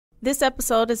This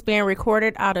episode is being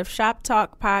recorded out of Shop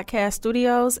Talk Podcast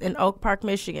Studios in Oak Park,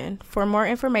 Michigan. For more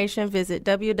information, visit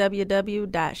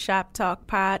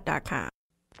www.shoptalkpod.com.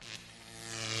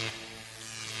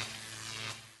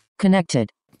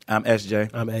 Connected. I'm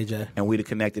SJ. I'm AJ. And we the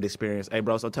Connected Experience. Hey,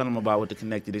 bro, so tell them about what the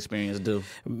Connected Experience do.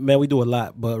 Man, we do a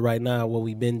lot, but right now what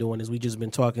we've been doing is we just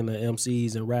been talking to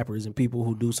MCs and rappers and people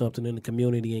who do something in the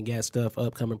community and got stuff,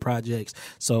 upcoming projects.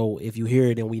 So if you hear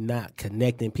it and we not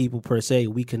connecting people per se,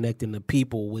 we connecting the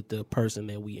people with the person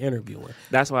that we interviewing.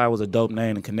 That's why it was a dope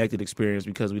name, the Connected Experience,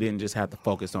 because we didn't just have to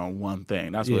focus on one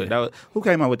thing. That's Yeah. what. Who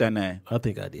came up with that name? I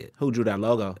think I did. Who drew that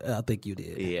logo? I think you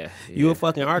did. Yeah. You a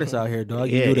fucking artist out here, dog.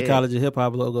 You Yeah, do the yeah. College of Hip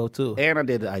Hop logo too. And I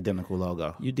did the identical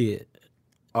logo. You did.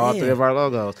 All Damn. three of our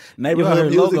logos. You Neighborhood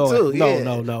heard music logo. too. No, yeah.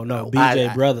 no.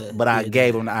 BJ brother. But I did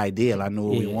gave that. him the ideal. I knew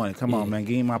what we Yeah, wanted. Come on, yeah. man.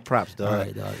 Give me my props, dog. All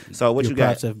right, dog. So what Your you got?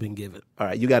 props have been given. All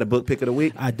right, you got a book pick of the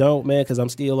week? I don't, man, because I'm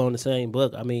still on the same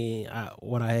book. I mean,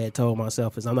 what I had told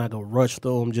myself is I'm not going to rush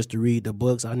through them just to read the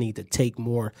books. I need to take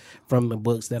more from the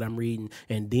books that I'm reading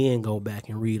and then go back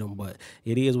and read them. But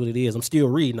it is what it is. I'm still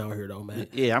reading out here, though, man.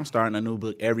 Yeah, I'm starting a new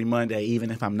book every Monday, even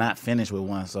if I'm not finished with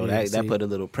one. So Yeah, that see, put a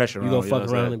little pressure on You you. going to fuck know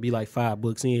what I'm around and be like 5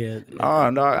 books in. Oh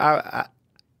no, I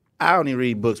only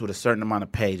read books with a certain amount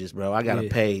of pages, bro. I got a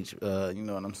Yeah. page, you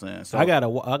know what I'm saying. So I got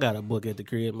a book at the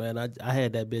crib, man. I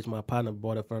had that bitch. My partner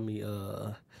bought it for me.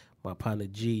 My partner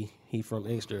G, he from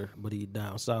Inkster, but he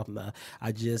down south now.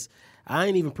 I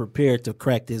ain't even prepared to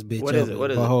crack this bitch What up. is it?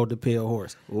 What is it? Behold the Pale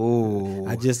Horse. Ooh,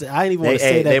 I ain't even want to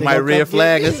say that. They might gonna red come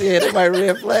flag get us. me. Yeah, they might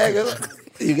red flag us.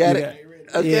 You got it.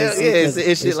 Okay, yeah,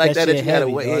 it's shit like that shit you gotta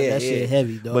heavy, wait. dog. Yeah, That shit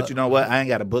heavy, dog. But you know what? I ain't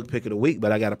got a book pick of the week,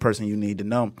 but I got a person you need to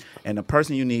know. And the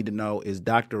person you need to know is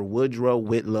Dr. Woodrow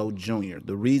Whitlow Jr.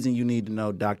 The reason you need to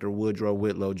know Dr. Woodrow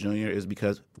Whitlow Jr. is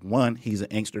because, 1, he's an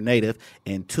Inkster native,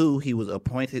 and 2, he was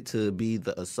appointed to be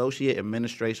the Associate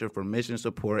Administrator for Mission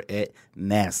Support at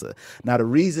NASA. Now, the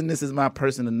reason this is my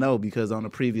person to know, because on the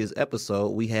previous episode,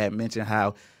 we had mentioned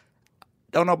how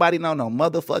don't nobody know no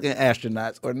motherfucking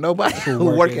astronauts or nobody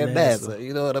who work at NASA.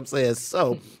 You know what I'm saying?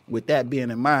 So, with that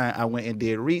being in mind, I went and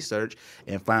did research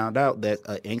and found out that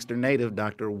Inkster native,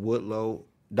 Dr. Woodrow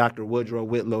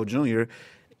Whitlow Jr.,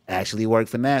 actually worked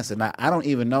for NASA. Now, I don't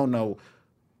even know no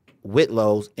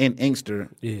Whitlows in Inkster.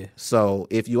 Yeah. So,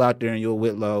 if you out there and you're a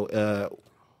Whitlow,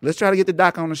 let's try to get the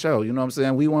doc on the show. You know what I'm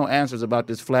saying? We want answers about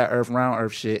this flat earth, round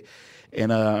earth shit.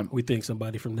 And We think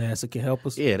somebody from NASA can help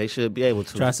us. yeah, they should be able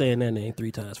to. Try saying that name 3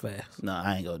 times fast. No,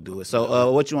 I ain't gonna do it.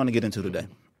 So, what you want to get into today?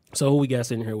 So who we got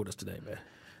sitting here with us today, man?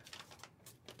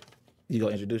 You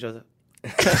gonna introduce yourself?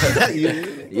 Yeah,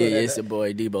 it's your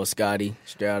boy Debo, Scotty,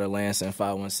 straight out of Lansing,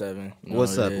 517. You know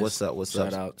What's what up? it is. What's up? What's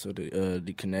up? Shout out to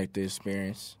the Connected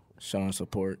Experience, showing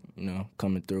support,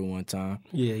 coming through one time.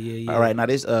 Yeah. All right, now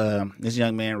this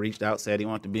young man reached out, said he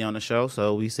wanted to be on the show,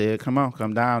 so we said,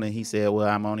 come down, and he said, well,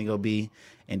 I'm only gonna be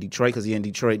in Detroit because he's in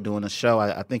Detroit doing a show.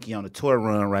 I think he's on a tour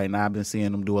run right now. I've been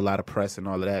seeing him do a lot of press and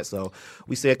all of that, so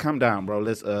we said, come down, bro.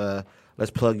 Let's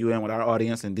plug you in with our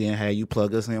audience, and then have you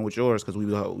plug us in with yours, because we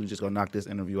just gonna knock this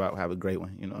interview out, have a great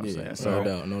one. You know what I'm saying?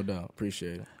 So, No doubt.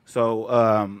 Appreciate it.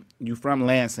 So you from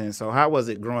Lansing. So how was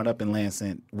it growing up in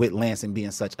Lansing, with Lansing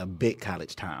being such a big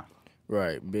college town?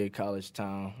 Right, big college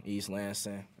town, East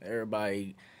Lansing.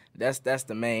 Everybody, that's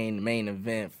the main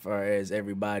event for as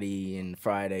everybody in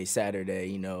Friday,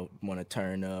 Saturday, want to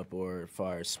turn up, or as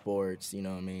far as sports, what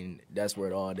I mean? That's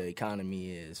where all the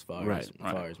economy is, as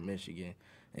far as Michigan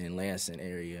and Lansing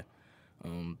area.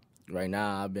 Right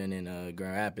now, I've been in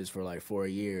Grand Rapids for like 4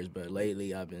 years, but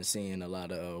lately I've been seeing a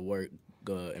lot of work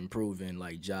improving,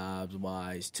 like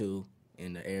jobs-wise, too,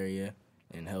 in the area,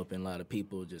 and helping a lot of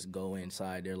people just go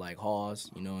inside their, like,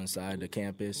 halls, inside the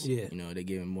campus. Yeah. They're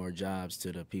giving more jobs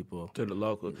to the people. To the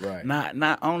locals. Right.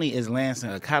 Not only is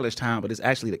Lansing a college town, but it's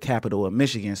actually the capital of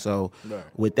Michigan. So Right.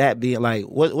 with that being, like,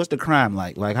 what's the crime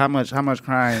like? Like, how much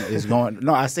crime is going?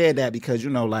 No, I said that because,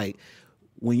 like,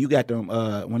 when you got them,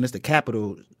 when it's the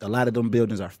capital, a lot of them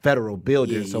buildings are federal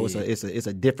buildings, so it's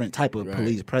a different type of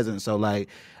police presence. So, like,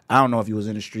 I don't know if you was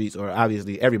in the streets, or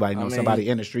obviously everybody knows somebody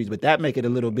in the streets, but that make it a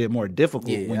little bit more difficult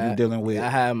when you're dealing with. I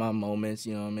had my moments,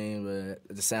 you know what I mean, but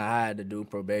at the same, I had to do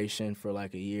probation for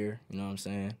like a year, you know what I'm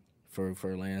saying, for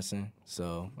Lansing.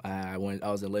 So I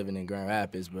was living in Grand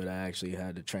Rapids, but I actually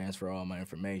had to transfer all my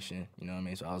information, you know what I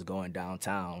mean. So I was going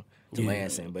downtown to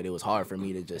Lansing, but it was hard for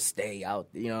me to just stay out,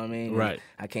 you know what I mean. Right.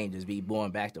 I can't just be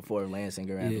going back and forth Lansing,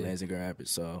 Grand Rapids, Lansing, Grand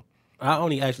Rapids. So I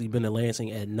only actually been to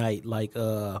Lansing at night, like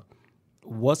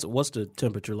what's the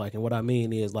temperature like? And what I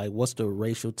mean is, like, what's the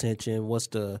racial tension? What's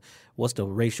the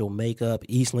racial makeup?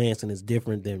 East Lansing is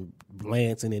different than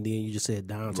Lansing, and then you just said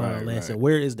downtown Lansing. Right.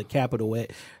 Where is the capital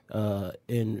at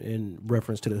in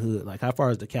reference to the hood? Like, how far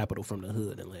is the capital from the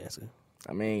hood in Lansing?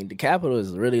 I mean, the capital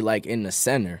is really like in the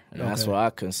center, and that's what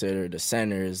I consider the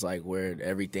center is like where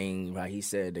everything, like he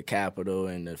said, the capital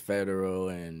and the federal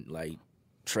and like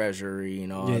treasury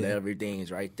and all everything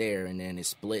is right there, and then it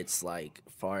splits like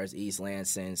as far as East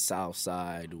Lansing, South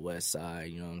Side, West Side.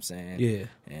 You know what I'm saying? Yeah.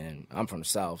 And I'm from the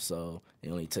South, so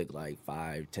it only took like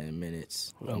 5-10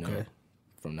 minutes. You know,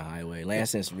 from the highway.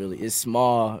 Lansing's it's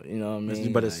small, you know what I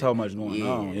mean? But it's so much going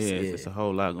on. It's a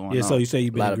whole lot going on. Yeah, so you say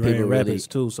you've been to Grand Rapids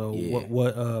too. So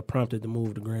what prompted the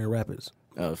move to Grand Rapids?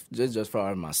 Just far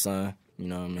as my son, you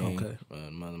know what I mean? Okay.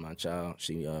 Mother of my child,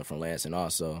 she from Lansing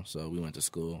also, so we went to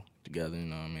school together, you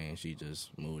know what I mean? She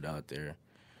just moved out there.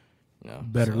 You know,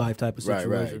 better life type of situation.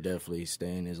 Right, definitely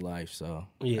staying his life. So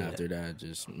after that,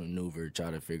 just maneuvered, try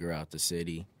to figure out the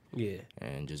city. Yeah.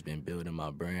 And just been building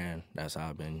my brand. That's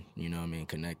how I've been, you know what I mean,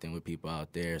 connecting with people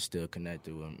out there, still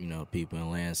connected with, you know, people in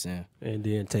Lansing. And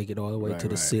then take it all the way to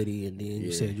the city, and then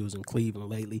you said you was in Cleveland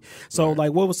lately. So,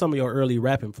 like, what were some of your early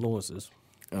rap influences?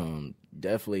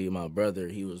 Definitely my brother,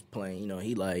 he was playing, you know,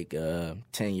 he like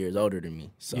 10 years older than me.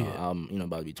 So I'm, you know,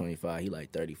 about to be 25. He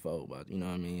like 34, but you know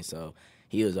what I mean? So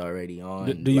he was already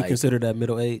on. Do you consider that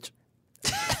middle age?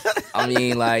 I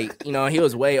mean, like, you know, he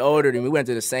was way older than me. We went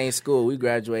to the same school. I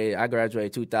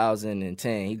graduated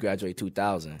 2010. He graduated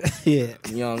 2000. Yeah.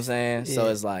 You know what I'm saying? Yeah. So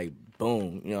it's like,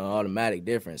 boom, you know, automatic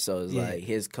difference. So it's like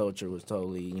his culture was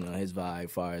totally, you know, his vibe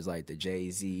as far as like the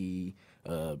Jay-Z,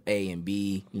 A and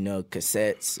B, you know,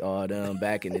 cassettes, all them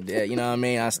back in the day. You know what I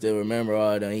mean? I still remember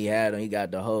all them. He had them. He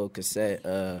got the whole cassette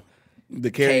the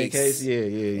carrying case, yeah.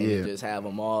 And just have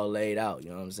them all laid out, you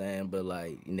know what I'm saying? But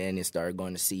like, and then it started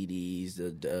going to CDs,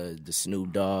 the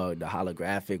Snoop Dogg, the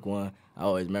holographic one. I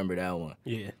always remember that one.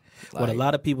 Yeah. Like, what a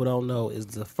lot of people don't know is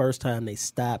the first time they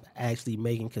stopped actually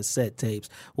making cassette tapes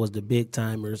was the Big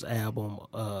Timers album,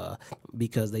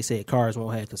 because they said cars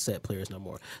won't have cassette players no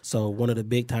more. So one of the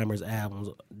Big Timers albums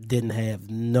didn't have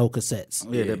no cassettes.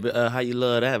 Yeah, How You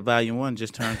Love That Volume 1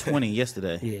 just turned 20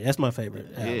 yesterday. Yeah, that's my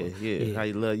favorite album. Yeah. How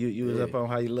You Love, you was up on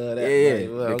How You Love That. Yeah,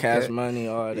 the Cash Money,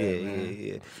 all that.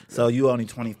 Yeah. So you only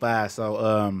 25,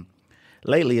 so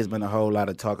lately, it's been a whole lot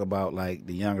of talk about like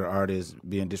the younger artists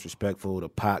being disrespectful to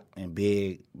Pac and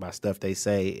Big by stuff they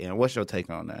say. And what's your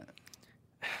take on that?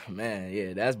 Man,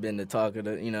 yeah, that's been the talk of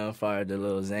the, you know, as far as the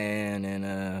Lil Xan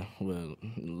and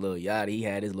Lil Yachty. He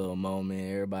had his little moment.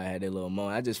 Everybody had their little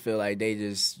moment. I just feel like they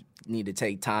just need to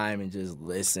take time and just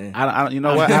listen. You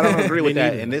know what? I don't agree with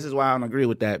that, and this is why I don't agree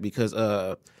with that, because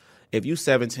if you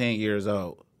 17 years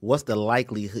old, what's the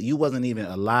likelihood? You wasn't even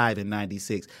alive in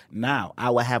 96. Now, I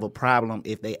would have a problem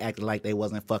if they acted like they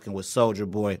wasn't fucking with Soulja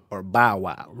Boy or Bow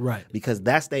Wow. Right. Because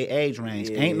that's their age range.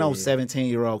 Ain't no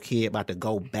 17-year-old kid about to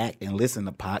go back and listen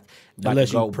to Pac.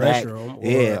 Unless you pressure them.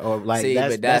 Or like,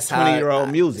 that's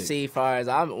 20-year-old music. See, as far as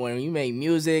when you make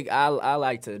music, I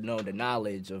like to know the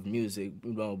knowledge of music,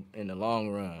 you know, in the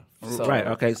long run. So, right,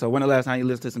 okay. So when the last time you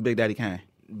listened to some Big Daddy Kane?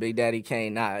 Big Daddy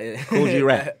Kane, Cool G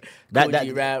Rap.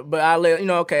 Cool Rap. But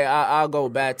I'll go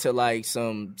back to like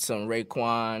some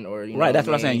Raekwon or right. That's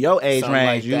what I'm saying. Your age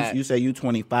range, like you say you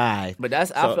 25. But I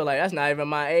feel like that's not even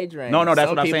my age range. No, that's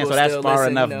what I'm saying. So that's far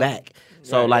enough back.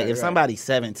 So if somebody's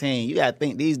 17, you gotta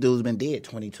think these dudes been dead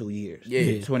 22 years.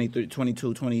 Yeah. 23,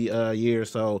 22, 20 years.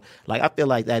 So like I feel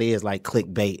like that is like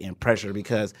clickbait and pressure,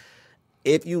 because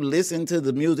if you listen to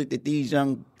the music that these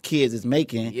young kids is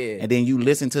making, and then you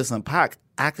listen to some Pac,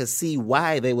 I could see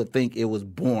why they would think it was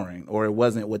boring or it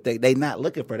wasn't what they not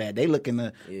looking for that. They looking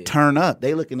to turn up.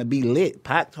 They looking to be lit.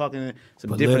 Pac talking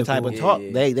some different type of talk.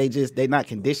 They not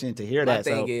conditioned to hear that. My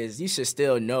thing is, you should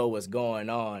still know what's going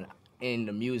on in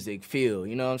the music field.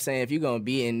 You know what I'm saying? If you're going to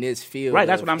be in this field, right,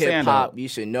 that's what I'm saying, hip-hop, you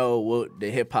should know what the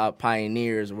hip-hop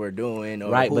pioneers were doing, or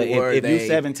right, who but were if they you're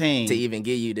 17, to even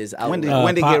give you this outlet.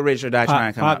 When did Get Rich or Die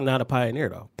Trying come out? Pac not a pioneer,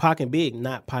 though. Pac and Big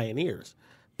not pioneers.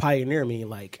 Pioneer mean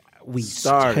like we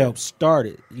helped start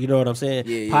it. You know what I'm saying?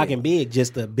 Yeah, Pac and Big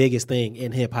just the biggest thing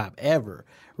in hip-hop ever.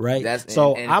 Right, I'm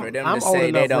old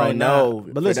enough right now.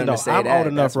 But listen, though, I'm old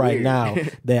enough right now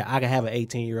that I can have an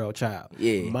 18-year-old child.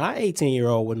 Yeah, my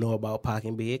 18-year-old would know about Pac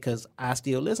and Big because I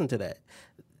still listen to that.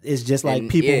 It's just like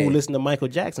people who listen to Michael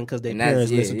Jackson because their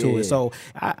parents listen to it. So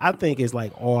I think it's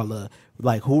like all the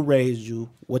like who raised you,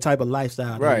 what type of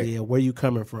lifestyle Right. they live, where you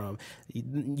coming from.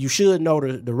 You should know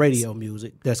the radio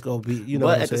music that's gonna be, you know.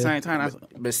 But what at the I'm same time,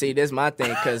 But see, this my thing,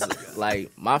 because,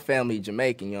 like, my family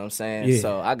Jamaican, you know what I'm saying? Yeah.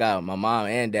 So I got my mom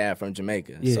and dad from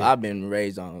Jamaica. So Yeah. I've been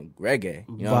raised on reggae,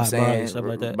 you know what I'm Bob saying? Marley, stuff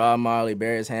like that. Bob Marley,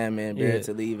 Barris Hammond, Yeah. Barrett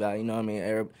to Levi, you know what I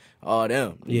mean? All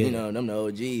them, Yeah. you know, them the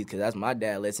OGs, because that's my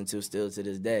dad listen to still to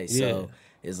this day. Yeah. So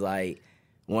it's like,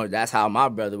 that's how my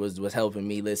brother was helping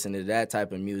me listen to that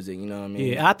type of music, you know what I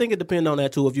mean? Yeah, I think it depends on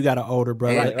that too. If you got an older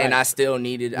brother, And I still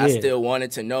needed, I Yeah. still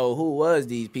wanted to know who was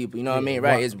these people. You know what I mean?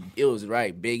 Right? Right. It was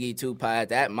right. Biggie,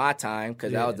 Tupac at my time,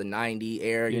 because that was the '90s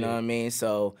era. You know what I mean?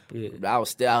 So I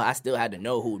still had to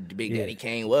know who Big Daddy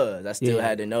Kane was. I still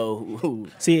had to know who.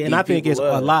 See, and these I think people it's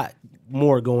was. a lot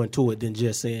more going to it than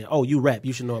just saying, "Oh, you rap,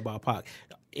 you should know about Pac."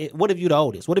 What if you the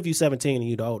oldest? What if you 17 and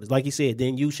you the oldest? Like you said,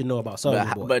 then you should know about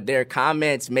Soulja Boy. But their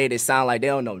comments made it sound like they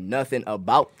don't know nothing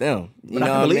about them. You But I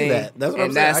know can what I believe mean? that. That's what I'm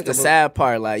and saying. I that's can the sad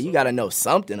part. Like, you got to know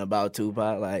something about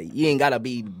Tupac. Like, you ain't got to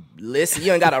be listen.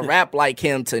 You ain't got to rap like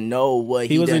him to know what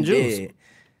he was done in Juice. did.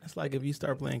 That's like if you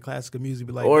start playing classical music,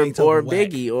 be like Or Beethoven whack.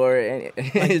 Biggie or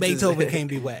Like Beethoven can't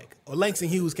be whack, or Lansing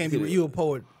Hughes can't be. You a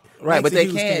poet, right? But Langston they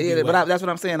Hughes can't. be Yeah, whack. that's what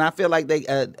I'm saying. I feel like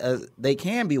they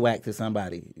can be whacked to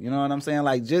somebody. You know what I'm saying?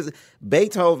 Like, just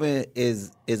Beethoven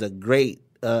is a great.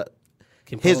 His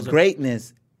Composer.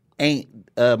 greatness ain't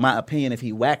my opinion if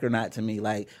he whack or not to me.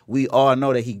 Like, we all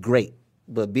know that he great.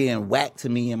 But being whack to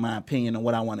me, in my opinion, and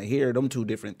what I want to hear, them two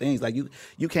different things. Like,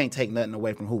 you can't take nothing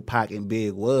away from who Pac and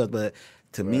Big was, but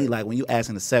to me, like, when you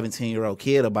asking a 17-year-old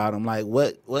kid about him, like,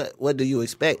 what do you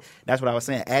expect? That's what I was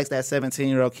saying. Ask that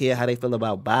 17-year-old kid how they feel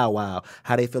about Bow Wow,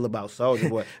 how they feel about Soulja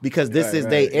Boy, because this is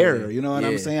their era. You know what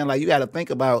I'm saying? Like, you got to think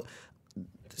about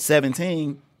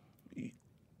 17.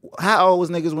 How old was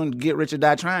niggas when Get Rich or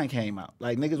Die Trying came out?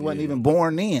 Like, niggas wasn't even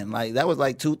born then. Like, that was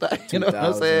like 2000. You know what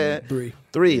I'm saying?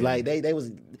 Three. Yeah. Like, they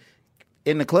was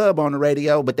in the club on the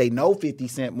radio, but they know 50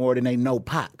 Cent more than they know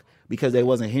Pac, because they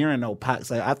wasn't hearing no Pac.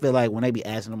 So I feel like when they be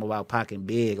asking them about Pac and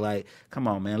Big, like, come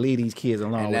on, man, leave these kids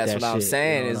alone And with that's that what I'm shit.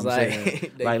 saying. You know It's what I'm like,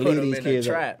 saying? they Like, put leave them these in a kids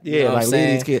trap. Yeah, You know what like, I'm leave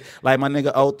saying? these kids. Like, my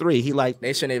nigga 03, he like,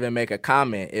 They shouldn't even make a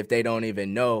comment if they don't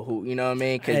even know who. You know what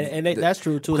I mean? That's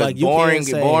true too. 'cause Like, you boring, can't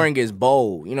say boring is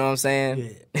bold. You know what I'm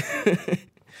saying?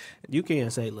 You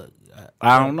can't say, look,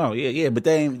 I don't know. Yeah, but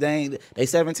they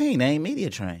 17. They ain't media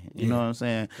trained. You know what I'm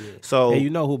saying? So, hey, you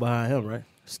know who behind him, right?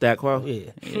 Stat Quo?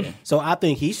 Yeah. So I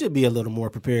think he should be a little more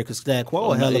prepared, because Stat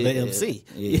Quo a hell of an MC.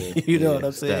 You know what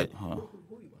I'm saying?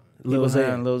 Lil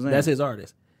Xan. Lil Xan. That's his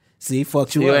artist. See,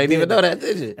 fucked you You up. ain't even didn't know it? that,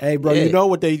 did you? Hey, bro, Yeah. you know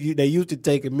what they used to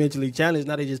take a mentally challenged.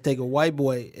 Now they just take a white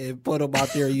boy and put him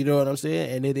out there. You know what I'm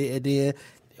saying? And then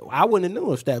I wouldn't have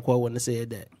known if Stat Quo wouldn't have said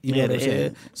that. You know what I'm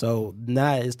saying? So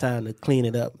now it's time to clean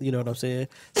it up. You know what I'm saying?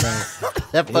 So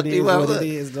That fucked is you up. what Look. it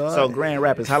is, dog. So, Grand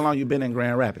Rapids, how long you been in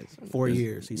Grand Rapids? 4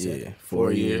 years, he said. Yeah,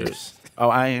 4 years. Oh,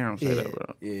 I ain't hear him say that,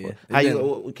 bro. Yeah. How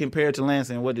you compared to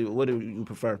Lansing? What do you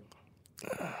prefer?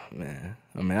 Man,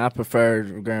 I mean, I prefer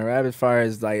Grand Rapids as far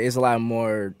as, like, it's a lot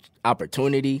more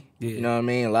opportunity. Yeah. You know what I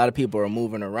mean? A lot of people are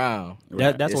moving around.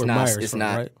 That's It's where not- Myers it's from,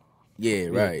 not- right? Yeah,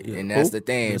 right. yeah. And that's Who? the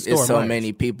thing. The It's store so Myers.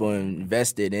 many people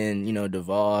invested in,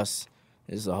 DeVos.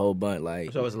 It's a whole bunch,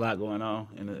 like, So it's a lot going on.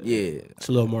 yeah, It's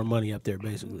a little more money up there,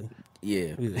 basically.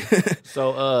 yeah.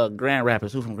 So Grand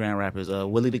Rapids, who from Grand Rapids?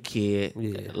 Willie the Kid.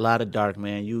 Yeah. A lot of dark,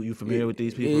 man. You familiar with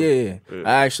these people? Yeah.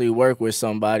 I actually work with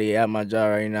somebody at my job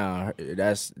right now.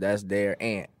 That's their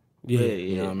aunt. Yeah.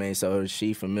 You know what I mean? So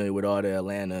she familiar with all the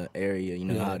Atlanta area,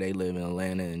 how they live in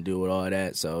Atlanta and do with all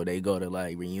that. So they go to,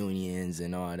 like, reunions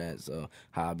and all that. So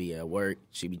how I be at work,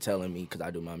 she be telling me, because I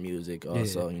do my music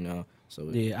also, So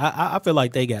Yeah, I feel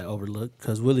like they got overlooked,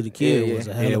 because Willie the Kid was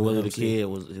a hell of a Willie the MC. Kid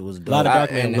was dope. A lot of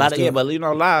dark men. and A lot of, still- but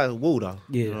a lot of woo though.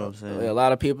 Yeah. You know what I'm saying? a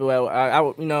lot of people,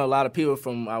 a lot of people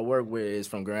from I work with is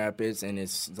from Grand Rapids, and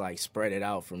it's like spread it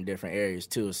out from different areas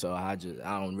too. So I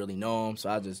don't really know them, so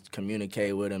I just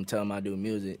communicate with them, tell them I do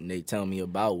music, and they tell me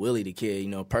about Willie the Kid,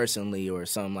 personally or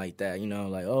something like that.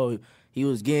 Like, oh, he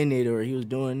was getting it, or he was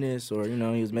doing this, or he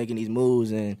was making these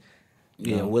moves, and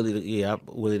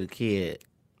Willie the Kid.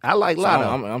 I like so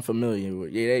Lotto. I'm familiar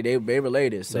with. Yeah, they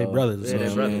related. So They brothers, Yeah,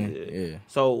 so- brothers. Yeah.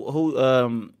 So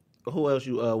who else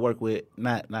you work with?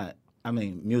 Not I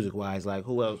mean music wise. Like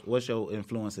who else? What's your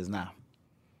influences now?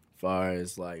 Far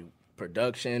as like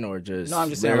production or just No, I'm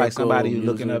just saying like somebody you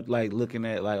lyrical looking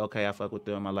at like okay, I fuck with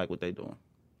them. I like what they doing.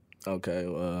 Okay,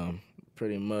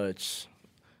 pretty much.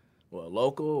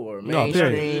 Local or No,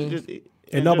 mainstream? period.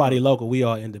 And nobody local. We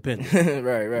all independent.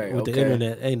 right. With Okay. the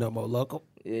internet, ain't no more local.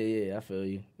 Yeah, I feel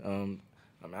you.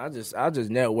 I mean, I just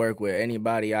network with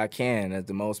anybody I can at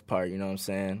the most part, you know what I'm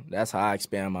saying? That's how I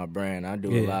expand my brand. I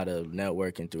do a lot of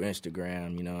networking through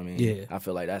Instagram, you know what I mean? Yeah. I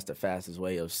feel like that's the fastest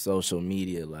way of social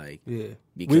media, like. Yeah.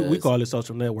 Because We call it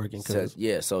social networking.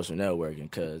 Social networking,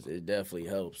 because it definitely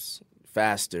helps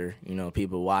faster. You know,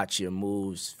 people watch your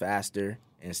moves faster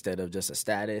instead of just a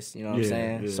status, you know what I'm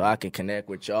saying? So I can connect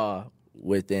with y'all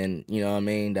within, you know what I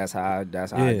mean? That's how I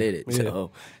did it.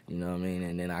 So, you know what I mean?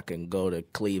 And then I can go to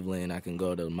Cleveland, I can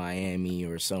go to Miami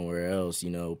or somewhere else, you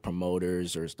know,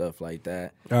 promoters or stuff like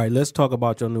that. All right, let's talk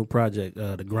about your new project,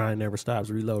 The Grind Never Stops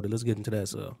Reloaded. Let's get into that,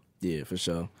 so. Yeah, for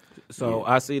sure. So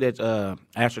I see that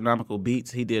Astronomical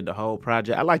Beats, he did the whole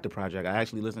project. I like the project. I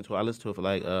actually listened to it. I listened to it for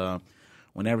like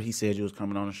whenever he said you was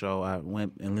coming on the show, I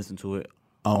went and listened to it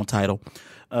on title.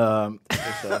 That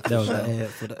was an ad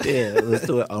for that. Yeah, listen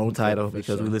to it on title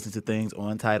because we listen to things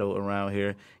on title around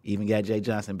here. Even got Jay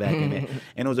Johnson back in it.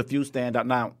 And it was a few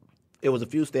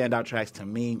standout tracks to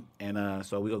me. And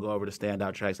so we're going to go over the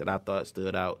standout tracks that I thought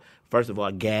stood out. First of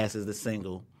all, Gas is the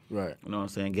single. Right. You know what I'm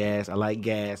saying? Gas. I like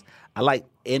Gas. I like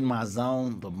In My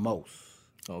Zone the most.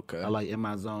 Okay. I like In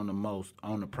My Zone the most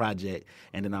on the project.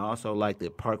 And then I also liked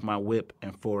it Park My Whip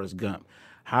and Forrest Gump.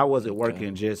 How was it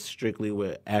working just strictly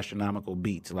with Astronomical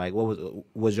Beats? Like, what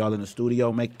was y'all in the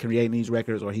studio creating these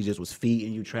records, or he just was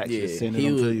feeding you tracks, just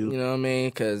sending them to you? You know what I mean?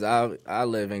 Because I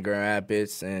live in Grand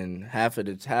Rapids, and half of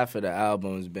the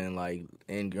album's been like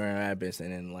in Grand Rapids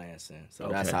and in Lansing. So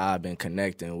that's how I've been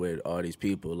connecting with all these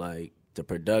people. Like, the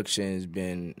production's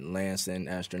been Lansing,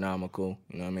 Astronomical.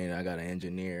 You know what I mean? I got an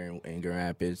engineer in Grand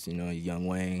Rapids, you know, Young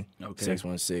Wayne,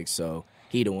 616. So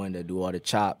he the one that do all the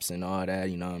chops and all that,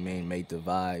 you know what I mean? Make the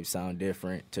vibe sound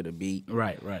different to the beat.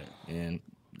 Right. And,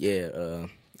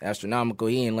 Astronomical,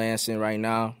 he in Lansing right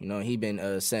now. You know, he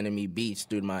been sending me beats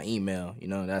through my email. You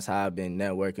know, that's how I've been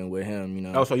networking with him, you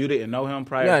know. Oh, so you didn't know him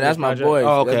prior to that's this my project? boy.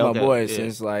 Oh, That's my boy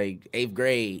since, like, 8th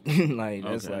grade. Like,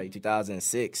 that's, like,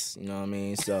 2006, you know what I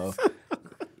mean? So,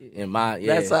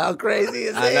 That sounds crazy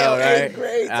as hell. I know, right? 8th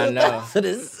grade, I know.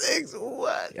 2006,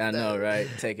 what? I know, right?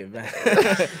 Take it back.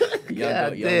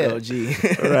 young OG.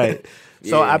 Right.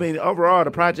 So, I mean, overall,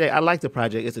 the project, I like the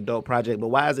project. It's a dope project. But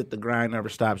why is it The Grind Never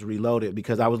Stops Reloaded?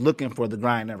 Because I was looking for The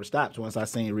Grind Never Stops. Once I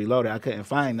seen Reloaded, I couldn't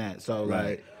find that. So,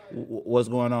 like, what's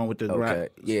going on with the grind?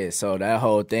 Yeah, so that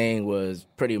whole thing was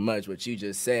pretty much what you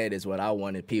just said is what I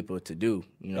wanted people to do.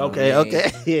 You know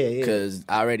Okay. Yeah. Because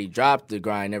I already dropped The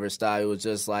Grind Never Stop. It was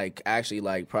just like, actually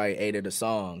like probably 8 of the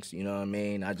songs, you know what I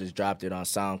mean? I just dropped it on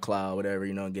SoundCloud, whatever,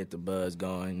 you know, get the buzz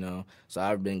going, you know. So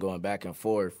I've been going back and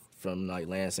forth from like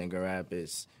Lansing, Grand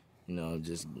Rapids, you know,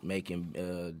 just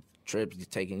making trips,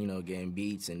 taking, you know, getting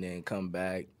beats and then come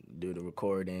back, do the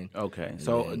recording. Okay.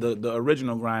 So the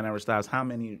original Grind Never Stops, how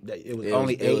many?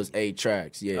 It was 8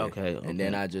 tracks, yeah. Okay. And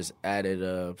then I just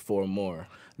added 4 more.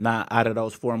 Now, out of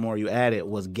those 4 more you added,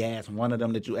 was Gas one of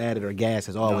them that you added, or Gas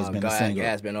has always been a single?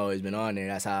 Gas always been on there.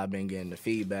 That's how I've been getting the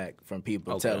feedback from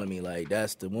people telling me, like,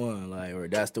 that's the one, like, or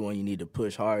that's the one you need to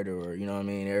push harder, or, you know what I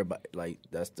mean? Everybody, like,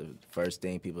 that's the first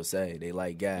thing people say. They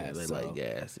like Gas. Yeah, they like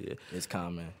Gas, yeah. It's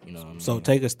common, you know what I mean? So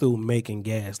take us through making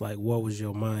Gas. Like, what was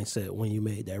your mindset when you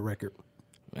made that record?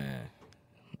 Man,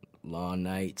 long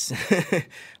nights.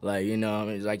 Like, you know,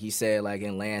 like you said, like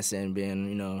in Lansing, been,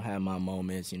 you know, had my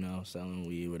moments, you know, selling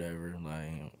weed, whatever.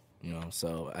 Like, you know,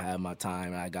 so I had my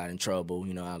time. I got in trouble,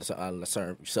 you know, I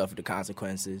suffered the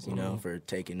consequences, you know, for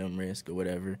taking them risks or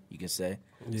whatever you can say.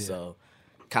 Yeah. So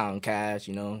counting cash,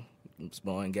 you know,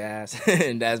 blowing gas.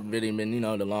 And that's really been, you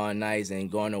know, the long nights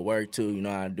and going to work too. You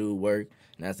know, I do work.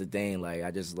 And that's the thing. Like, I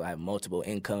just have multiple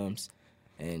incomes.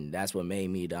 And that's what made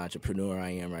me the entrepreneur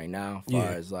I am right now. As far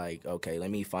as like, okay,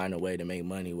 let me find a way to make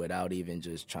money without even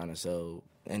just trying to sell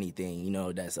anything, you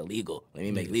know, that's illegal. Let me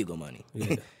make legal money.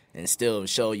 Yeah. And still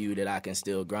show you that I can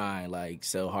still grind, like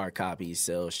sell hard copies,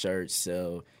 sell shirts,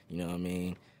 sell, you know what I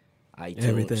mean,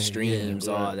 iTunes, streams,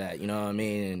 all that, you know what I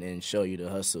mean, and show you the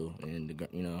hustle and the,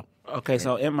 you know. Okay,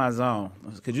 so In My Zone,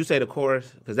 could you say the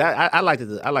chorus? Because I liked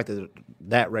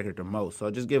that record the most. So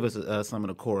just give us some of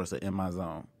the chorus of In My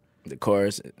Zone. The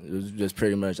chorus, it was just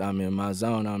pretty much, I'm in my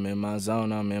zone, I'm in my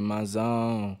zone, I'm in my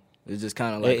zone. It's just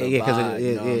kind of like a vibe,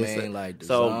 you know what I mean? Like the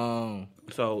zone.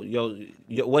 So,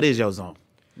 what is your zone?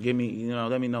 Give me, you know,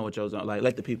 let me know what your zone, like,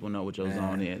 let the people know what your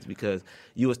zone is, because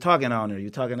you was talking on there,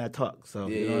 you talking that talk, so,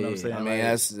 you know what I'm saying? I mean,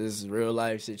 that's real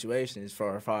life situation as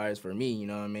far as for me, you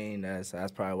know what I mean? That's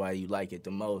probably why you like it the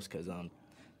most, because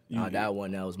that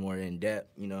one, that was more in depth,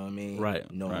 you know what I mean?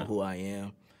 Right. Knowing who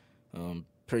I am.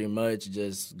 Pretty much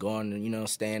just going, you know,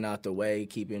 staying out the way,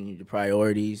 keeping the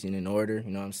priorities in order,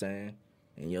 you know what I'm saying?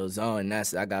 in your zone. And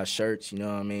I got shirts, you know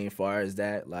what I mean, as far as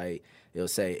that, like, it'll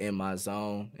say in my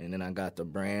zone, and then I got the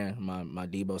brand, my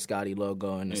Debo Scotty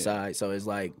logo on the side. So it's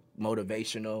like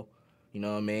motivational, you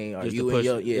know what I mean? Are you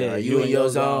in your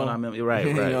zone? I mean, right,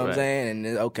 you know what right. I'm saying? And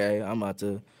then, okay, I'm about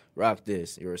to rock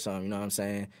this or something, you know what I'm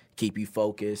saying? Keep you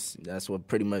focused. That's what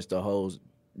pretty much the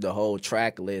whole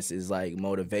track list is, like,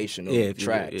 motivational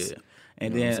tracks. Yeah.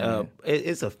 And then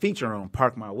it's a feature on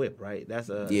Park My Whip, right?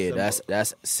 That's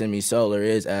Semi-Solar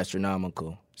is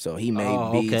astronomical. So he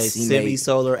made beats. Okay,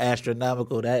 Semi-Solar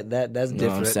astronomical. That's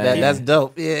different. Saying? That's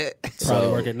dope. Yeah.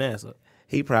 Probably work at NASA.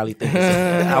 He probably thinks.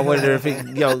 I wonder if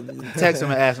text him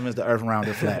and ask him is the Earth round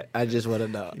or flat. I just want to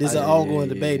know. This is an ongoing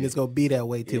debate, and it's gonna be that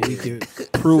way till we can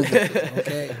prove it.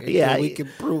 Okay. Yeah, we can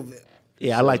prove it.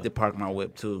 Yeah, I like to Park My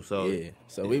Whip too. So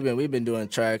so we've been doing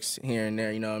tracks here and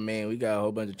there. You know what I mean? We got a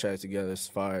whole bunch of tracks together as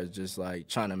far as just like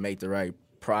trying to make the right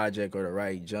project or the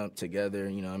right jump together.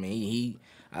 You know what I mean?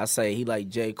 I say he like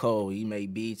J. Cole. He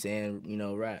made beats and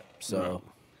rap. So.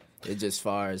 It's just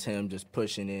far as him just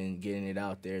pushing and getting it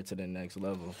out there to the next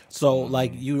level. So,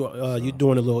 like you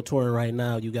doing a little touring right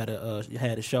now. You got you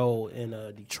had a show in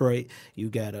Detroit.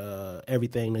 You got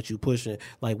everything that you pushing.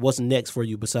 Like, what's next for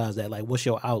you besides that? Like, what's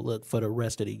your outlook for the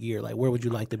rest of the year? Like, where would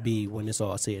you like to be when it's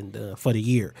all said and done for the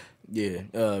year?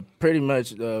 Yeah, pretty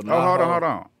much. Hold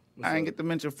on. I ain't get to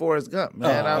mention Forrest Gump,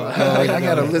 man. I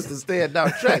got a list of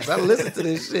standout tracks. I listen to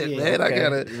this shit, man.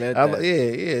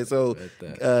 Okay. So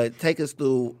take us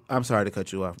through. I'm sorry to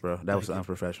cut you off, bro. That was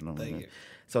unprofessional. Thank you.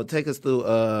 So take us through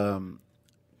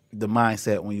the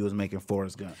mindset when you was making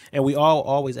Forrest Gump. And we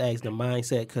always ask the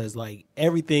mindset because, like,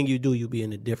 everything you do, you be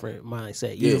in a different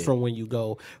mindset. Even from when you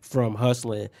go from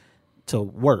hustling to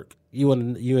work, you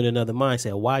in another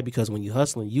mindset. Why? Because when you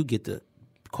hustling, you get to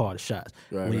call the shots.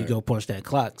 When you go punch that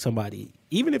clock, somebody,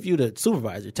 even if you the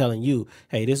supervisor telling you,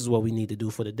 hey, this is what we need to do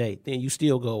for the day, then you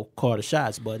still go call the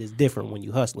shots, but it's different when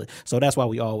you hustling. So that's why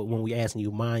when we asking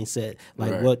you mindset,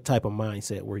 like what type of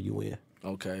mindset were you in?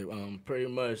 Okay, pretty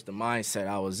much the mindset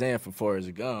I was in for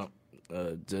Forrest Gump,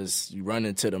 just you run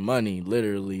into the money,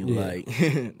 literally.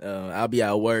 Like, I'll be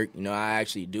at work, I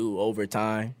actually do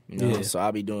overtime, so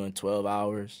I'll be doing 12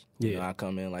 hours. I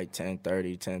come in like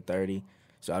 10:30.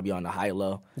 So I'll be on the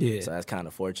high-low. Yeah. So that's kind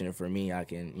of fortunate for me. I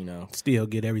can, still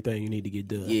get everything you need to get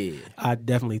done. Yeah. I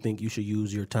definitely think you should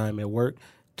use your time at work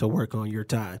to work on your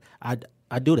time. I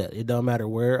do that. It don't matter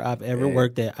where I've ever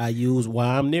worked at. I use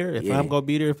while I'm there. If I'm gonna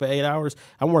be there for 8 hours,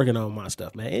 I'm working on my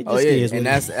stuff, man. It just is. And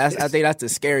that's I think that's the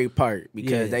scary part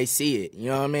because they see it. You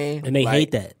know what I mean? And they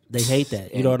hate that. They hate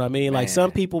that. You know what I mean? Like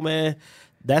some people, man.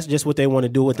 That's just what they want to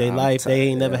do with their life. They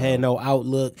ain't never had no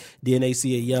outlook. Then they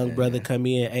see a young brother come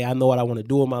in. Hey, I know what I want to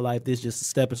do with my life. This is just a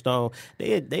stepping stone.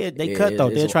 They cut though.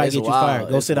 They'll try to get you fired.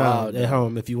 Go sit down at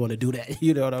home if you want to do that.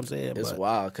 You know what I'm saying? It's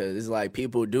wild because it's like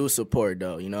people do support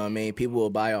though. You know what I mean? People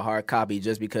will buy a hard copy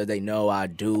just because they know I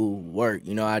do work.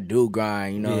 I do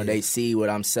grind. They see what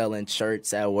I'm selling,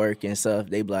 shirts at work and stuff.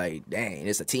 They be like, dang,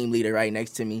 it's a team leader right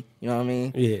next to me. You know what I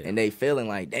mean? Yeah. And they feeling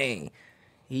like, dang.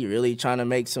 He really trying to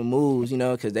make some moves,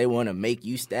 because they want to make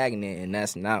you stagnant, and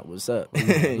that's not what's up,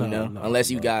 unless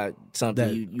you got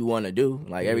something you want to do.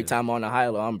 Like every time on the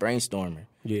high-low, I'm brainstorming.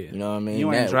 Yeah. You know what I mean?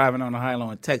 You ain't driving on the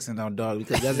high-low and texting on dog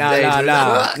because that's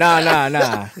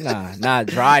not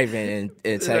driving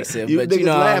and texting. But you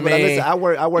know what I mean? Listen, I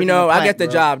work. I get the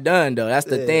job done though. That's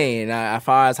the thing. And as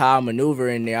far as how I maneuver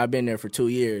in there, I've been there for 2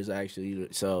 years actually.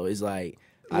 So it's like.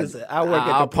 Listen, I work at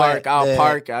I'll the plant. I'll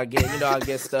park. I'll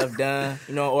get stuff done.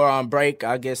 Or on break,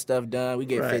 I'll get stuff done. We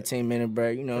get 15-minute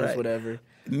break. It's whatever.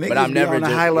 Niggas but I'm never on the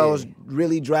high-lows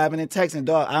really driving and texting,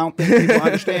 dog. I don't think people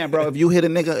understand, bro. If you hit a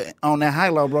nigga on that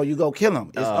high-low, bro, you go kill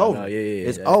him. It's over. No,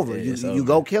 it's over. You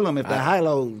go kill him if the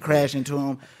high-low crash into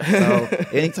him. So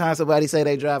anytime somebody say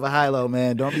they drive a high-low,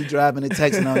 man, don't be driving and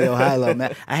texting on your high-low,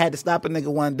 man. I had to stop a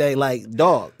nigga one day like,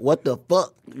 dog, what the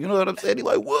fuck? You know what I'm saying? He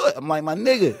like, what? I'm like, my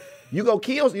nigga. You go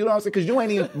kill, you know what I'm saying? Because you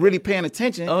ain't even really paying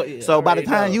attention. So by the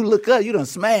time you look up, you done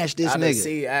smashed this nigga. I done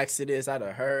see accidents. I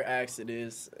done heard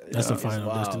accidents. That's a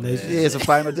final destination. Man. Yeah, it's a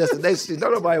final destination.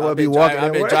 Don't nobody want to be walking.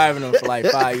 I've been driving them for like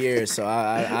 5 years, so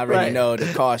I already know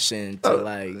the caution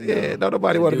to don't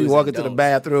nobody want to be walking to the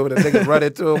bathroom and a nigga run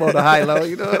into him on the high-low.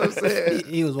 You know what I'm saying?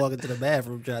 He was walking to the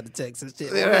bathroom trying to text and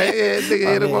shit. Nigga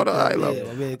hit him on the high-low. Yeah,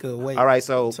 my man couldn't wait. All right,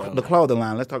 so the clothing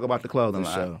line. Let's talk about the clothing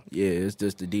line. Sure. Yeah, it's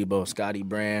just the Debo Scotty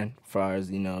brand. As far as,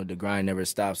 the grind never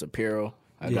stops apparel.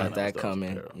 I got that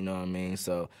coming, apparel. You know what I mean?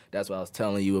 So that's what I was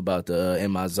telling you about the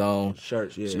In My Zone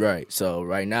shirts, yeah. Right. So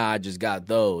right now I just got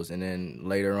those, and then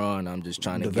later on I'm just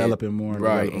trying to develop get more,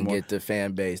 right, and get the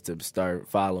fan base to start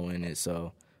following it.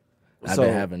 So I've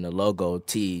been having the logo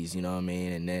tees, you know what I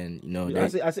mean? And then, you know,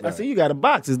 I see you got a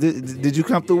box. Did you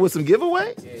come through with some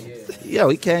giveaways? Yeah. Yo,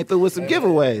 he came through with some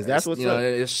giveaways. That's what's up.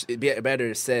 It's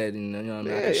better said, and you know what I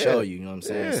mean? I can show you, you know what I'm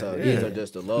saying? So these are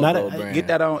just the logo brand. Get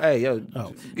that on. Hey, yo,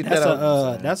 get that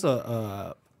on. That's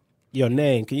your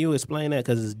name. Can you explain that?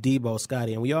 Because it's Debo,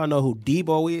 Scotty, and we all know who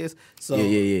Debo is. So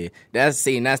yeah. That's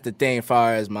the thing. As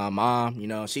far as my mom, you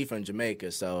know, she from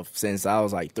Jamaica. So since I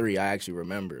was like 3, I actually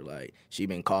remember like she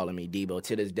been calling me Debo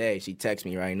to this day. She texts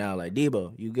me right now like,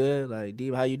 Debo, you good? Like,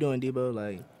 Debo, how you doing, Debo?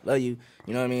 Like, love you.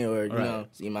 You know what I mean? Or you know,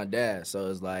 see my dad. So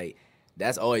it's like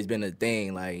that's always been a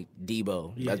thing. Like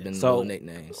Debo, that's been the little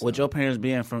nickname. So. With your parents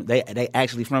being from, they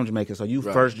actually from Jamaica. So you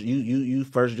first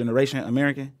first generation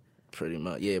American. Pretty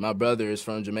much, yeah. My brother is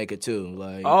from Jamaica too.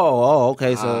 Like,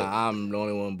 okay. So I'm the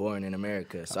only one born in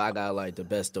America, so I got like the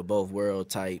best of both world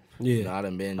type. Yeah, you know, I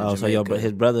done been. To Jamaica. So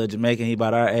his brother Jamaican, he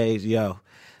about our age. Yo,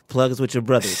 plug us with your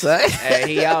brothers. Hey,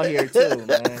 he out here too,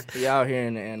 man. He out here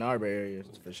in the Ann Arbor area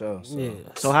for sure. So. Yeah.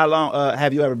 So how long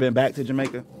have you ever been back to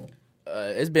Jamaica?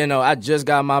 It's been. I just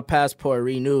got my passport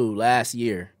renewed last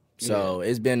year. So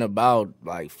it's been about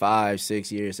like 5-6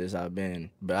 years since I've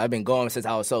been, but I've been going since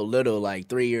I was so little, like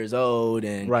 3 years old,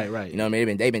 and right. You know what I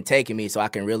mean? They've been taking me so I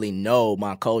can really know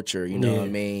my culture. You know what I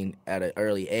mean? At an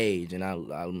early age, and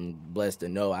I'm blessed to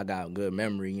know I got good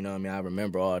memory. You know what I mean? I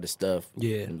remember all the stuff.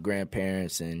 Yeah. And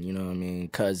grandparents and you know what I mean,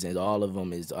 cousins, all of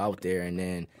them is out there. And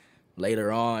then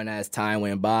later on, as time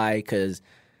went by, because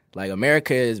like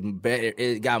America is better,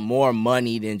 it got more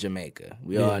money than Jamaica.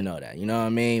 We all know that, you know what I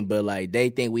mean? But like they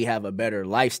think we have a better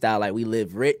lifestyle, like we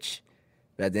live rich.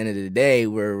 But at the end of the day,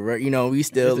 we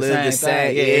still live the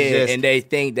same. And they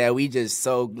think that we just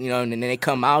so, you know, and then they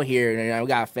come out here and we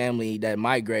got family that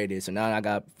migrated. So now I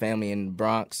got family in the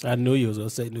Bronx. I knew you was gonna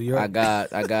say New York. I got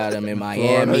them in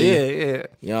Miami. You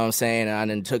know what I'm saying? And I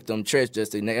done took them trips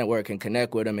just to network and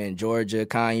connect with them in Georgia,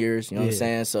 Conyers. You know what I'm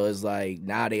saying? So it's like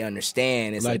now they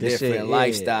understand it's like a different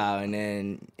lifestyle, and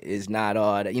then it's not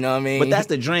all that. You know what I mean? But that's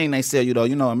the dream they sell you though.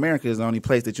 You know, America is the only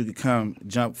place that you could come,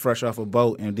 jump fresh off a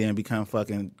boat, and then become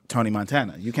fucking Tony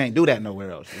Montana. You can't do that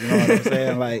nowhere else. You know what I'm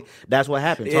saying? Like that's what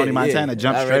happened. Tony Montana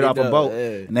jumped straight off a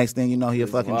boat. Next thing you know, he a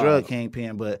fucking drug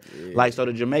kingpin. But like, so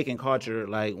the Jamaican culture,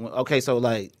 like, okay, so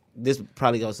like this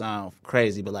probably gonna sound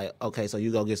crazy, but like, okay, so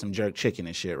you go get some jerk chicken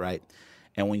and shit, right?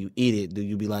 And when you eat it, do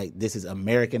you be like, this is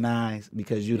Americanized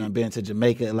because you done been to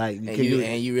Jamaica? Like, and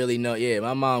you really know,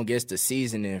 my mom gets the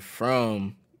seasoning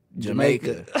from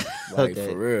Jamaica. Like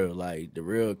for real, like the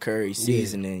real curry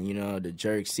seasoning, you know, the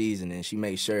jerk seasoning. She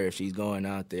makes sure if she's going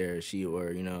out there,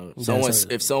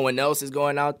 if someone else is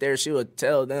going out there, she would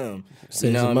tell them.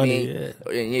 You know what I mean?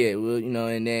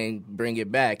 And then bring it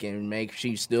back and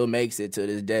she still makes it to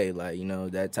this day, like, you know,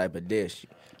 that type of dish.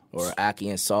 Or ackee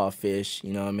and sawfish,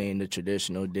 you know what I mean? The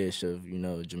traditional dish of, you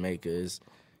know, Jamaica is,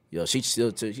 she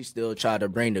still try to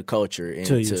bring the culture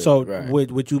into you. So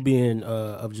with you being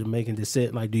of Jamaican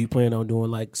descent, like, do you plan on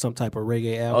doing like some type of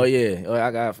reggae album? Oh yeah,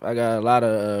 I got a lot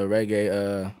of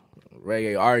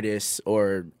reggae artists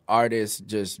or artists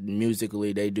just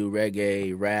musically. They do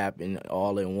reggae, rap, and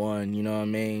all in one. You know what I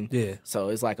mean? Yeah. So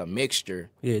it's like a mixture.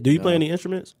 Yeah. Do you play any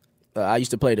instruments? I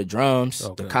used to play the drums,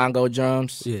 the Congo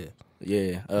drums. Yeah.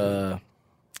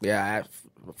 Yeah.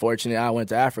 Fortunately, I went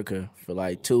to Africa for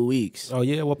like 2 weeks. Oh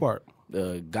yeah, what part?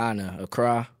 Ghana,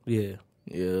 Accra. Yeah,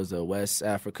 it was West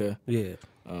Africa. Yeah.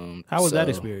 How was that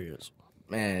experience?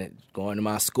 Man, going to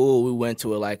my school, we went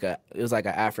to it was like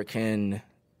an African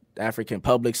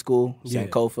public school,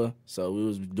 Sankofa. So we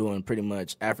was doing pretty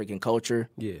much African culture.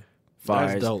 Yeah.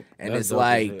 That's dope. And it's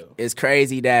like, it's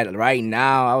crazy that right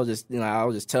now, I was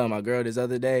just telling my girl this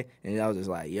other day, and I was just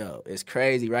like, yo, it's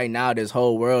crazy. Right now, this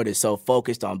whole world is so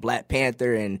focused on Black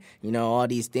Panther and, you know, all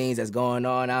these things that's going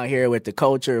on out here with the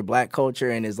culture, Black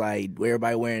culture, and it's like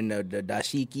everybody wearing the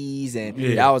dashikis,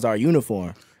 and that was our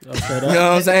uniform. You know what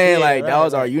I'm saying? That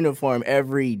was our uniform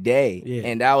every day. Yeah.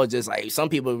 And that was just like, some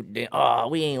people didn't,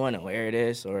 we ain't want to wear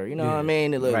this, or, you know what I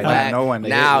mean? It look black.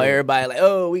 Now everybody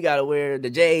like, we got to wear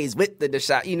the J's with the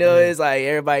shot. You know, it's like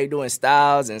everybody doing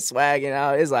styles and swagging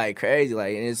out. It's like crazy.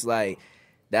 Like, and it's like,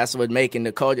 that's what making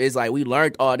the culture. It's like we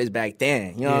learned all this back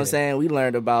then. You know what I'm saying? We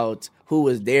learned about who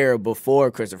was there before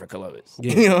Christopher Columbus.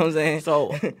 Yeah. You know what I'm saying?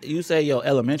 So you say your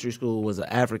elementary school was an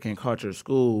African culture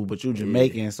school, but you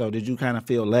Jamaican. Yeah. So did you kind of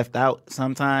feel left out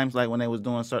sometimes, like when they was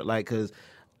doing certain, like, because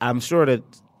I'm sure that.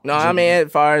 No, I mean,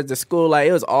 as far as the school, like,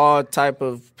 it was all type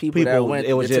of people that went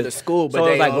to the school. But so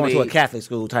it was like going to a Catholic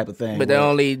school type of thing. But they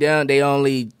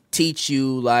only teach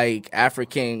you, like,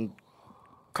 African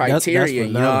criteria,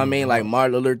 you know what I mean? Like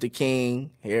Martin Luther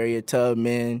King, Harriet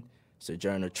Tubman,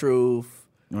 Sojourner Truth,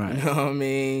 Right. You know what I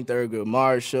mean? Thurgood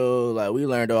Marshall. Like, we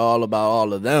learned all about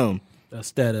all of them.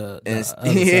 Instead of the And,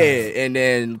 other yeah, side. and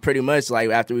then pretty much, like,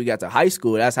 after we got to high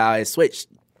school, that's how it switched.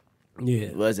 Yeah.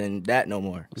 It wasn't that no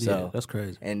more. So Yeah, that's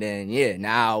crazy. And then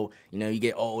now you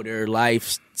get older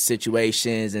life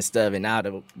situations and stuff, and now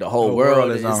the whole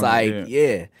world is on, like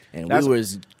yeah. And That's- we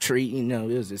was treating it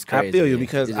was just crazy. I feel you man.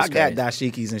 because It's I just got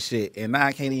crazy. dashikis and shit, and now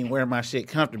I can't even wear my shit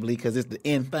comfortably because it's the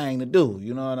end thing to do.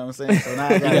 You know what I'm saying? So now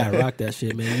I You got gotta rock that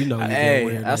shit, man. You know you Hey,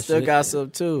 wearing I that still shit. got some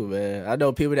too, man. I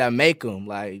know people that make them,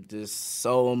 like just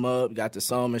sew them up. Got the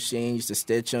sewing machine, used to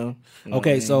stitch them.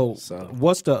 Okay, so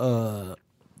what's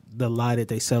the lie that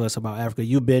they sell us about Africa?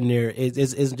 You've been there.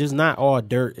 It's just not all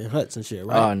dirt and huts and shit,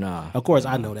 right? Oh, nah. Of course,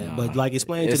 I know that, but like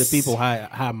explain to the people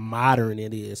how modern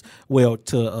it is. Well,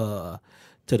 to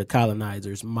the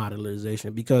colonizers'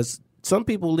 modernization, because some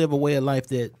people live a way of life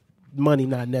that money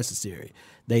not necessary.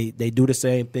 They do the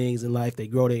same things in life. They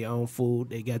grow their own food.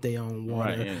 They got their own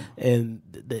water, Right, yeah. and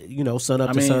sun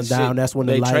up to sun down. That's when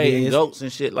the they light trading is. goats and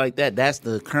shit like that. That's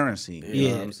the currency. You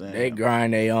know what I'm saying? They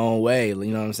grind their own way. You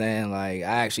know what I'm saying? Like,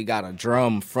 I actually got a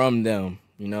drum from them.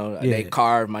 You know, they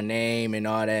carved my name and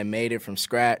all that, made it from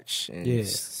scratch, and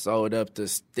sewed up the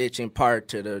stitching part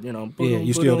to the,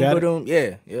 you still got it?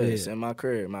 Yeah, it's in my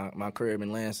crib, my crib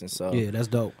in Lansing. So Yeah, that's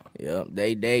dope. yeah,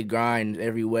 they grind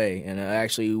every way, and I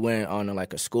actually went on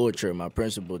a school trip. My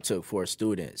principal took 4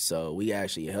 students, so we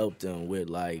actually helped them with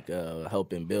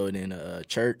helping building a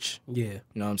church. Yeah, You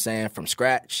know what I'm saying, from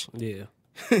scratch. yeah.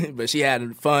 But she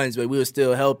had funds, but we were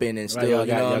still helping and still, y'all got-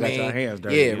 you know y'all what I got your mean? hands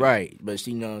dirty, Yeah, yeah. right. But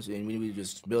she knows, and we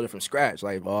just built it from scratch,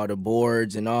 like all the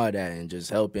boards and all that, and just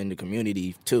helping the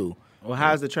community too. Well,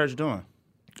 how's the church doing?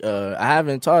 I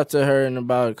haven't talked to her in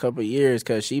about a couple of years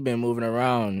because she been moving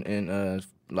around and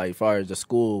far as the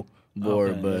school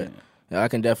board, Okay, but I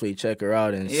can definitely check her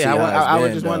out and see Yeah, how it's I would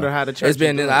been, just though. wonder how the church It's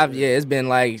been, is doing. it's been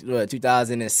like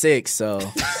 2006, so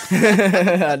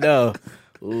I know.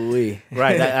 Ooh-wee.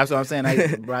 Right, that's what I'm saying.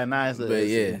 Right now, it's But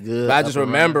yeah, good. but I just up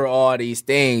and remember all these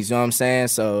things. You know what I'm saying?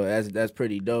 So that's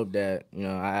pretty dope. That I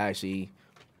actually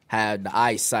had the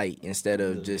eyesight instead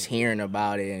of just hearing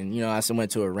about it. And I also went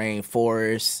to a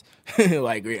rainforest,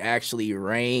 like it actually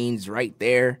rains right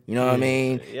there. You know what I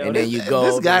mean? Yo, and then this- you go.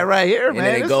 this guy right here, and man,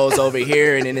 then it this- goes over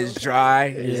here, and then it's dry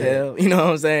as hell. You know what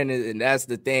I'm saying? And that's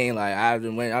the thing. Like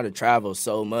I've traveled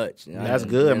so much. That's I've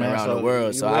good, been man. around So the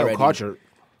world, you so well cultured.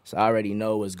 So I already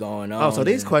know what's going on. Oh, so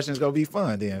these and- questions gonna be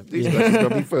fun then. These questions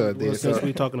gonna be fun then. Well, since So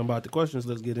we're talking about the questions,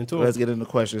 let's get into let's it. get into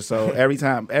questions. So every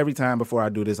time before I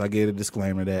do this, I get a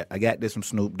disclaimer that I got this from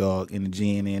Snoop Dogg in the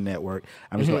GNN network.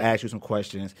 I'm just gonna ask you some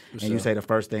questions, and you say the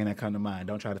first thing that come to mind.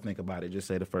 Don't try to think about it. Just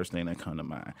say the first thing that come to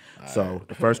mind. So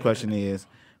the first question is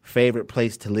favorite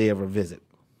place to live or visit.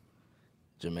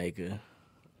 Jamaica.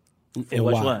 And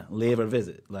Which why? one? Live or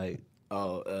visit? Like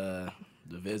Oh,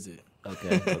 the visit.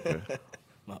 okay.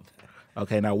 My bad.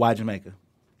 Okay, now why Jamaica?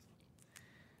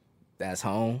 That's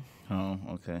home. Oh,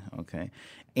 okay.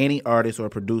 Any artist or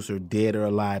producer, dead or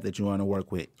alive, that you want to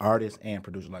work with? Artist and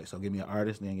producer. Like, so give me an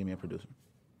artist, then give me a producer.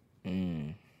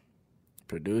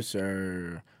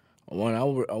 Producer. I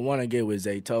want to get with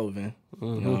Zaytoven.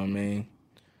 You know what I mean?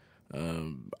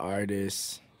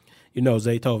 Artist.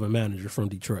 Zaytoven manager from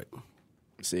Detroit.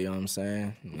 See what I'm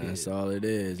saying? That's all it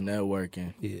is.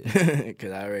 Networking. Yeah.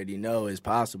 Because I already know it's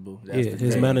possible. That's Yeah, the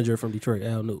his thing. manager from Detroit,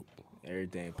 Al Noop.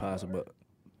 Everything possible.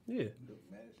 Yeah.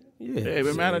 Hey,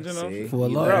 been managing them. See? For a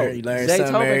You lot. learn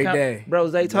something every day.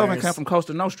 Zaytoven Learn come from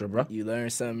Costa Nostra, bro. You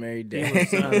learn something every He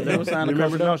day. was signed to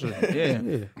Costa Nostra. Yeah.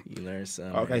 Yeah. You learn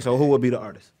something. Okay, so who would be the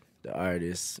artist? The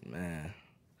artist, man.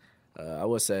 I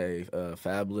would say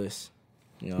Fabulous.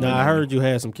 You know Now, what I mean? heard you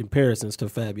had some comparisons to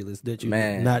Fabulous that you're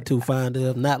Man. not too fond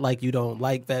of. Not like you don't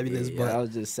like Fabulous, Yeah, but I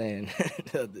was just saying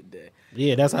the other day.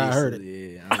 yeah, that's how I heard it.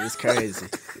 Yeah, I mean, it's crazy.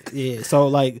 Yeah, so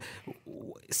like,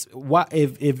 why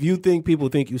if you think people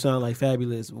think you sound like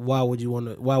Fabulous, why would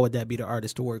that be the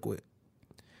artist to work with?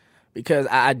 Because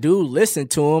I do listen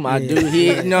to him. I do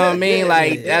hear, you know what I mean?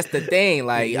 Like, that's the thing.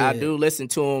 Like, I do listen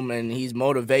to him, and he's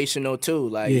motivational, too.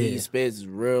 Like, he spits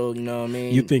real, you know what I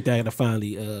mean? You think that to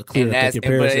finally clear and up the but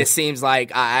comparison? it seems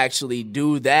like I actually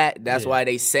do that. That's why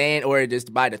they saying, or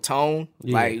just by the tone.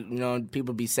 Yeah. Like,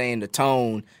 people be saying the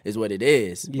tone is what it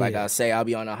is. Yeah. Like I say, I'll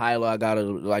be on a high-low. I got a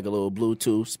little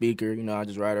Bluetooth speaker. I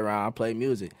just ride around. I play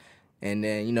music. And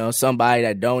then, somebody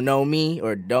that don't know me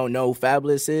or don't know who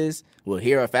Fabulous is will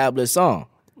hear a Fabulous song.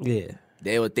 Yeah,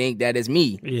 They would think that is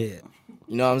me. yeah.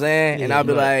 You know what I'm saying? And I'll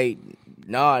be like,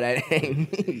 No, that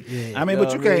ain't me. Yeah. I mean,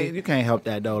 but you can't help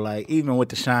that though. Like even with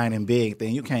the shine and big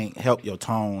thing, you can't help your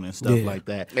tone and stuff like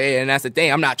that. Yeah, and that's the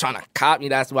thing. I'm not trying to copy.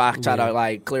 That's why I try to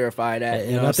like clarify that.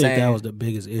 And I think that was the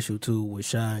biggest issue too with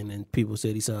Shine, and people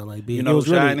said he sounded like Big. You know who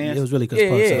Shine is? It was really because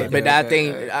yeah. But I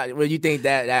think, well, you think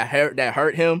that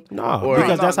hurt him? No,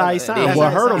 because that's how he sounded.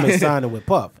 What hurt him is signing with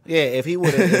Puff. Yeah, if he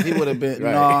would have been,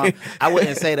 Right. no, I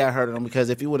wouldn't say that hurt him because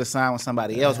if he would have signed with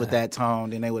somebody else with that tone,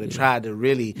 then they would have tried to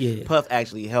really. Yeah. Puff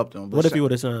actually helped him. But What if he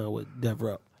would have signed with Death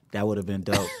Row? That would have been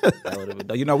dope. That would have been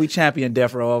dope. You know, we champion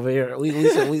Death Row over here.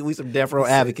 We some Death Row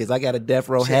advocates. I got a Death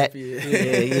Row hat.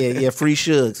 Yeah. Free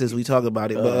Suge since we talk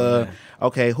about it. But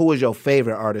okay, who is your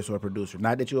favorite artist or producer?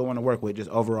 Not that you don't want to work with, just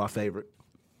overall favorite.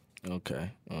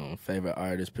 Okay. Favorite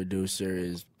artist, producer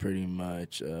is pretty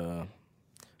much,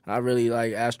 I really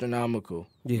like Astronomical.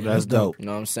 Yeah, that's dope. You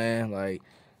know what I'm saying? Like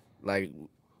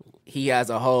he has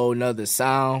a whole nother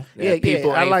sound that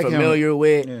people I ain't like familiar him.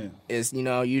 with. Yeah. It's, you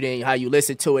know, you didn't, how you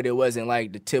listen to it, it wasn't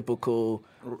like the typical.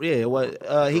 Yeah, what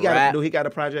he got a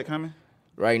project coming?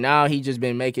 Right now, he just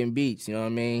been making beats, you know what I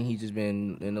mean? He just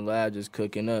been in the lab just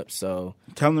cooking up, so.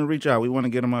 Tell him to reach out. We want to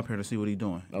get him up here to see what he's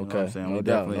doing. You know what I'm saying? no We'll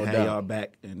doubt, definitely no have doubt. y'all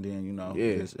back and then, you know,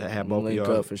 Yeah, just have we'll both of link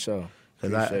y'all. up for sure.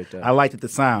 Because I liked it, the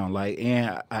sound, like,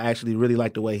 and I actually really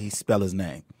like the way he spell his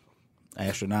name,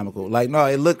 Astronomical. Like, no,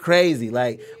 it looked crazy,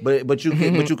 like, but you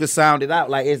could sound it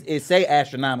out, like it say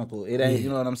Astronomical. It ain't, you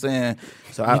know what I'm saying?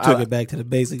 So You took it back to the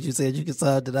basics. You said you can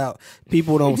sound it out.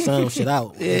 People don't sound shit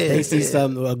out. If they see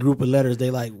a group of letters, they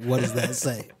like, what does that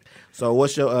say? So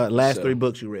what's your last 3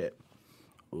 books you read?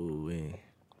 Ooh,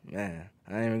 man,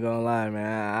 I ain't even gonna lie,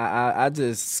 man. I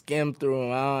just skimmed through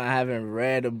them. I haven't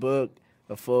read a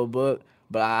full book,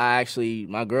 but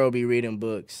my girl be reading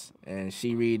books, and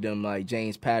she read them like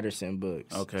James Patterson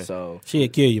books. Okay. So She'll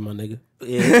kill you, my nigga.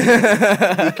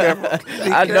 Yeah. Be careful.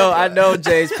 I know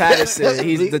James Patterson.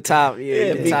 He's the top.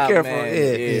 Yeah, the be top careful. man.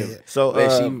 Yeah. So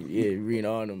but she read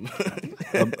on them.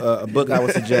 a book I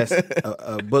would suggest,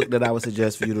 a book that I would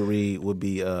suggest for you to read would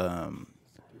be The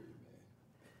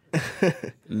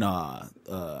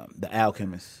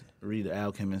Alchemist. Read The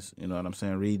Alchemist. You know what I'm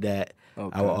saying? Read that.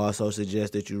 Okay. I would also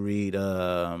suggest that you read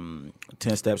 10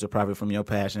 Steps to Profit from Your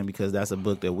Passion, because that's a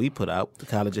book that we put out. The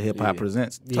College of Hip Hop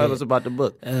presents. Tell us about the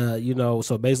book.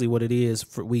 So basically what it is,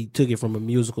 we took it from a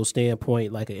musical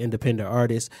standpoint, like an independent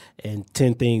artist, and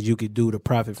 10 things you could do to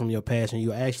profit from your passion.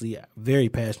 You're actually very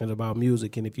passionate about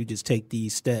music, and if you just take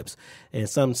these steps, and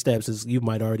some steps is you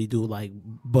might already do, like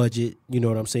budget, you know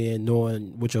what I'm saying,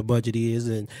 knowing what your budget is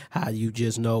and how you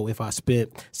just know if I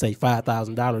spent, say,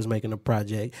 $5,000 making a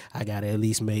project, I got to at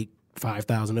least make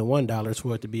 $5,001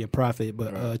 for it to be a profit.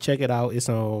 But check it out. It's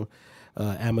on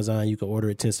Amazon. You can order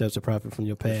it, 10 Steps to Profit from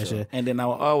Your Passion. Sure. And then I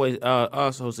will always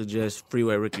also suggest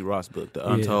Freeway Ricky Ross' book, The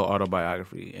Untold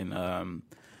Autobiography. And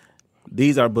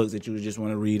these are books that you just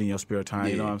want to read in your spare time.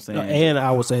 You know what I'm saying? And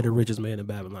I would say The Richest Man in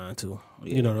Babylon, too.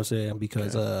 You know what I'm saying?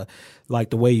 Because like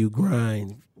the way you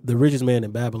grind, The Richest Man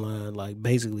in Babylon, like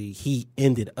basically he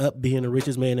ended up being the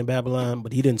richest man in Babylon,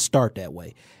 but he didn't start that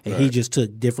way. And he just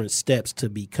took different steps to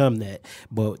become that.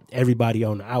 But everybody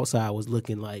on the outside was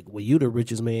looking like, well, you the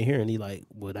richest man here. And he like,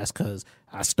 well, that's because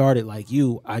I started like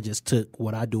you. I just took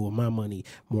what I do with my money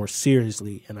more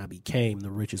seriously, and I became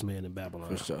the richest man in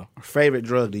Babylon. For sure. Favorite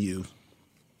drug to use?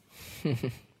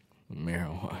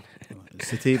 Marijuana.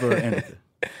 Sativa or indica?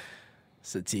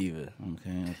 Sativa.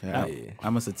 Okay.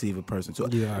 I'm a sativa person too.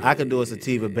 You are. I could do a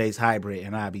sativa-based hybrid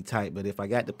and I'd be tight, but if I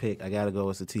got to pick, I got to go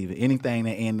with sativa. Anything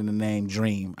that ends in the name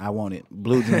Dream, I want it.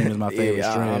 Blue Dream is my favorite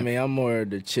strain. I mean, I'm more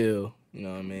the chill, you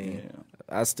know what I mean? Yeah.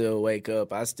 I still wake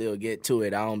up, I still get to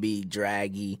it. I don't be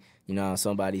draggy. You know,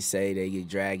 somebody say they get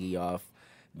draggy off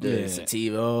the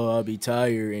sativa. Oh, I'll be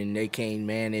tired, and they can't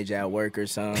manage at work or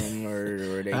something,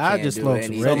 or they can't just do smoke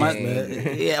some anything.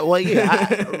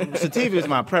 Man. Sativa is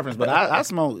my preference, but I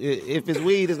smoke. If it's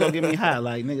weed, it's gonna get me high.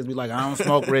 Like niggas be like, I don't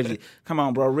smoke Reggie. Come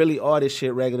on, bro. Really, all this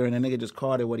shit regular, and the nigga just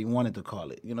called it what he wanted to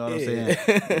call it. You know what I'm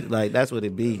saying? Like that's what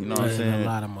it be. You know what I'm saying? A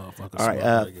lot of motherfuckers. All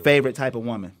right. Favorite type of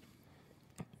woman?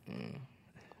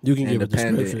 You can give a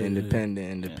description.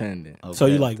 Independent. Okay. So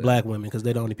you like black women because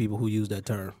they're the only people who use that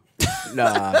term.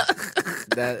 Nah,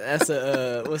 that's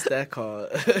a what's that called?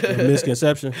 A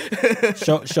misconception.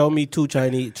 Show me two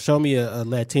Chinese. Show me a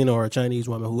Latino or a Chinese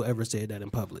woman who ever said that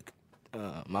in public.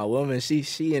 My woman,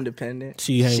 she independent.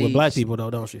 She hang with black people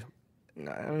though, don't she?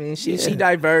 I mean, she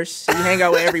diverse. She hang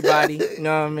out with everybody. You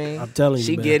know what I mean? I'm telling you,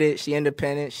 she man. get it. She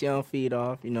independent. She don't feed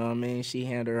off. You know what I mean? She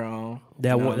handle her own.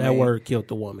 That word killed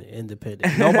the woman.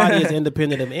 Independent. Nobody is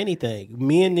independent of anything.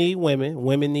 Men need women.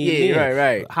 Women need men.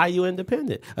 Right. How you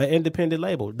independent? An independent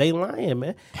label. They lying,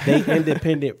 man. They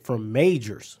independent from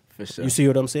majors. For sure. You see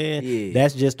what I'm saying? Yeah.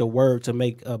 That's just a word to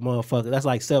make a motherfucker. That's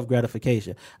like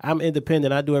self-gratification. I'm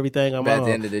independent. I do everything on my But own. at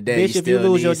the end of the day, bitch, you if you still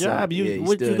lose your need some- job, yeah, you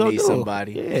what still you gonna need do?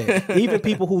 somebody. Yeah. Even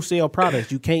people who sell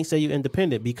products, you can't say you're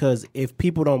independent because if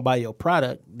people don't buy your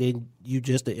product, then you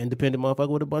just an independent motherfucker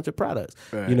with a bunch of products.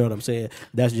 Right. You know what I'm saying?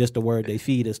 That's just the word they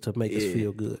feed us to make us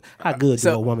feel good. How good do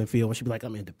So- a woman feel when she be like,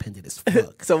 I'm independent as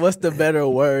fuck? So what's the better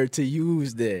word to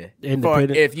use there?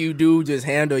 Independent. For if you do just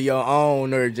handle your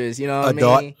own or just, you know what I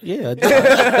Adult. mean? Yeah.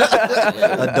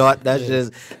 Adult. That's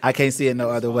just I can't see it no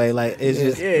other way. Like it's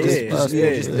just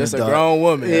Just a adult. grown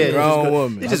woman. Yeah, a grown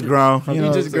woman. It's just grown. You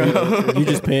know, just what I'm saying? grown. You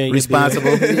just paying your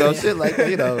Responsible. bill. You know, shit like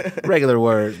regular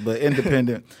words, but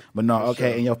independent. But no,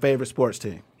 okay. And your favorite sports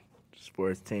team?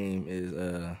 Sports team is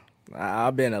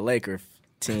I've been a Laker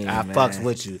team. I man. fucks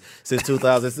with you since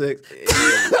 2006.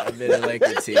 I've been a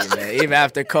Laker team, man. Even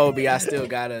after Kobe, I still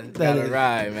gotta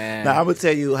ride, man. Now I'm gonna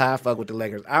tell you how I fuck with the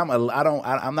Lakers. I'm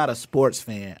not a sports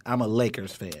fan. I'm a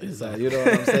Lakers fan. So you know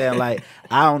what I'm saying? Like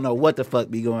I don't know what the fuck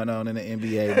be going on in the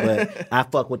NBA, but I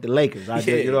fuck with the Lakers.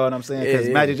 You know what I'm saying? Because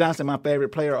Magic Johnson, my favorite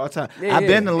player of all time. I've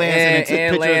been to Lansing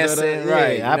and took pictures Lansing, of the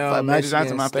right? Yeah, You know, Magic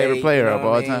Johnson, my Michigan favorite State, player you know of what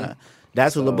all I mean? time.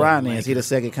 That's who LeBron is. He the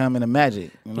second coming of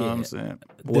Magic. You know what I'm saying?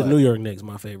 The What? New York Knicks,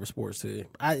 my favorite sports team.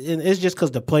 And it's just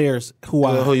because the players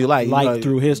who you like you know,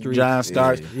 through history. John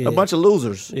Starks, Yeah. a bunch of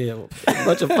losers, Yeah, a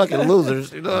bunch of fucking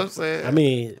losers. You know what I'm saying? I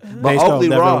mean, But based Oakley on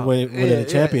never raw. winning a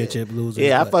championship losers.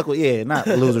 Yeah, I but fuck with not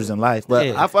losers in life, but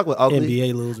Yeah. I fuck with Oakley.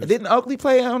 NBA losers. Didn't Oakley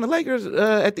play on the Lakers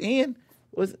at the end?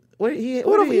 Was where he?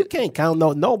 What Where if you can't count?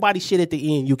 Nobody shit at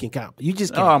the end. You can count. You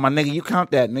just can't. Oh my nigga, you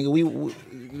count that nigga.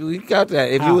 We count that.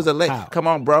 If you How? was a Laker, How? come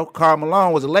on, bro. Karl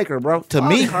Malone was a Laker, bro. To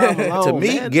me, Karl Malone, to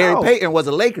me, man, Gary no. Payton was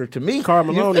a Laker. To me, Karl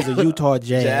Malone is a Utah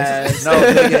Jazz. no,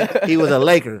 nigga, he was a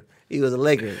Laker. He was a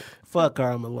Laker. Fuck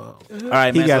Karl Malone. All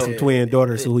right, He man. got so- some twin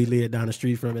daughters who he lived down the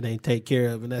street from and ain't take care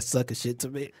of, and that's sucker shit to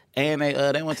me. And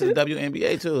they went to the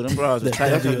WNBA too. Them bros was The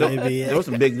tight. WNBA. Those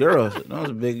some big girls. Those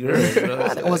some big girls. You know what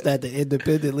I'm saying? What's that? The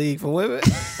Independent League for Women?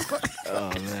 Oh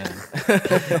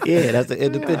man. Yeah, that's the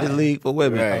independent league for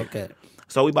women. Right. Okay.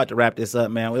 So we about to wrap this up,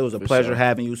 man. It was a pleasure sure.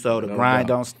 having you. So the No grind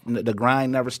doubt. the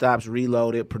grind never stops.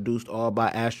 Reloaded, produced all by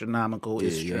Astronomical.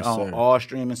 It's yes, on sir. all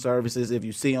streaming services. If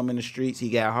you see him in the streets, he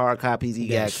got hard copies. He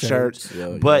got shirts.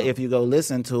 Yo, but yo. if you go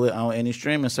listen to it on any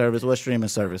streaming service, what streaming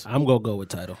service? I'm going to go with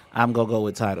Title. I'm gonna go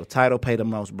with Tidal. Tidal pay the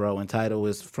most, bro, and Tidal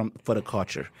is for the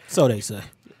culture. So they say.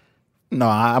 No,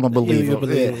 I'm a believer. You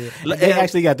believe Yeah. it. They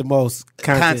actually got the most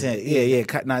Content. Yeah.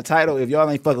 Now, Tidal, if y'all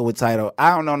ain't fucking with Tidal,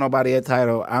 I don't know nobody at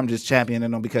Tidal. I'm just championing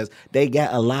them because they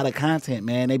got a lot of content,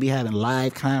 man. They be having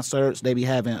live concerts. They be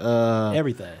having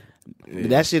everything.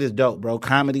 that shit is dope, bro.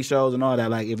 Comedy shows and all that.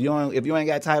 Like if you ain't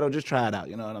got Tidal, just try it out.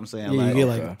 You know what I'm saying? Yeah, like, you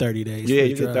get like 30 days. yeah, free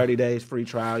you trial. get 30 days free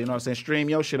trial. You know what I'm saying? Stream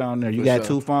your shit on there. You For got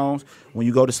sure. 2 phones. When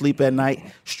you go to sleep at night,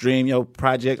 stream your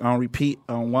project on repeat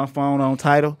on one phone on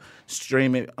Tidal.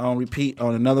 Stream it on repeat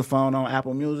on another phone on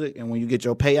Apple Music. And when you get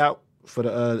your payout for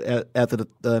the after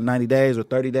the 90 days or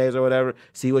 30 days or whatever,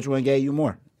 see which one gave you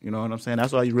more. You know what I'm saying?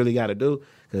 That's all you really got to do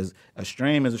because a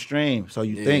stream is a stream. So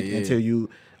you think until you.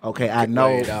 Okay, I know.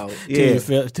 Weigh it out. Yeah,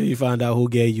 Till you find out who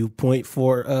gave you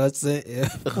 0.4 cent.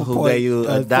 Who gave you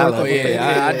a dollar. Oh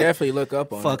yeah, I definitely look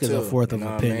up on Fuck it is a too, fourth of you a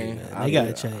know what penny, I mean? man. They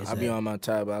gotta change I be that. on my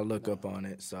tab, I look up on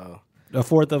it. So A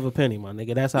fourth of a penny, my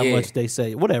nigga. That's how Yeah. much they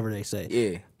say. Whatever they say.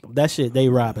 yeah, That shit, they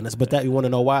robbing us. But that you want to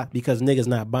know why? Because niggas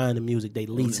not buying the music, they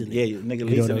leasing it. Yeah, you nigga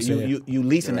You know what I'm leasing saying? you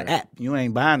leasing Right. the app. You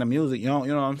ain't buying the music. You know what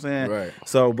I'm saying? Right.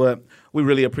 So, but we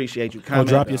really appreciate you coming. Oh,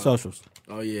 drop your socials.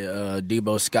 oh yeah,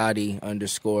 Debo Scotty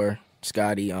 _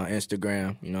 Scotty on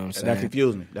Instagram. You know what I'm saying?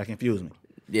 That confused me.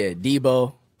 Yeah,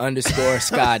 Debo _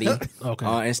 Scotty Okay.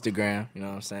 on Instagram. You know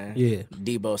what I'm saying? Yeah.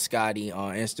 Debo Scotty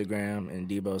on Instagram and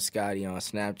Debo Scotty on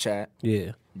Snapchat.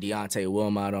 Yeah. Deontay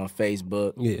Wilmot on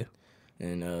Facebook. Yeah.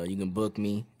 And you can book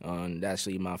me on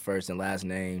actually my first and last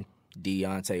name,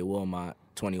 Deontay Wilmot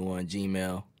 21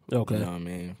 Gmail. Okay. You know what I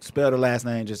mean? Spell the last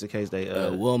name just in case they.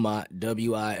 Wilmot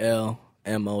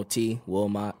WILMOT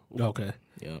Wilmot. Okay.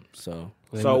 Yep. So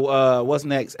So, what's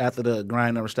next after the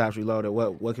grind never stops reloaded?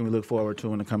 What can we look forward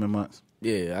to in the coming months?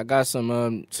 yeah, I got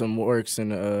some works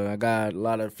and I got a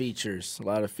lot of features.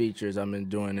 I've been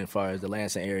doing as far as the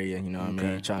Lansing area. You know what I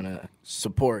mean? Trying to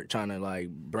support, trying to like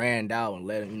brand out and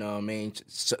let you know what I mean.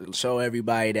 Show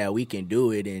everybody that we can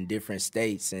do it in different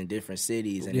states and different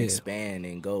cities and Yeah. expand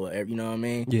and go. You know what I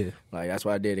mean? Yeah. Like that's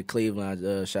what I did at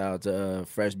Cleveland. Shout out to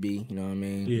Fresh B. You know what I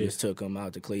mean? Yeah. Just took him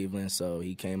out to Cleveland, so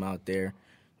he came out there.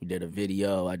 We did a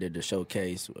video. I did the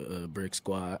showcase, Brick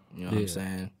Squad. You know what I'm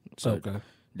saying? So Okay.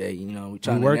 they, you know, we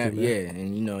trying to working, man. yeah,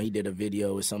 and you know, he did a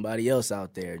video with somebody else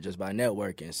out there just by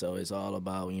networking. So it's all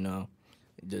about, you know,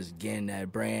 just getting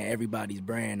that brand, everybody's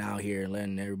brand out here, and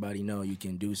letting everybody know you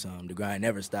can do something. The grind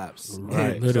never stops.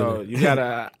 Right. So you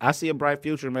gotta. I see a bright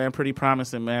future, man. Pretty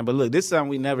promising, man. But look, this is something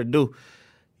we never do.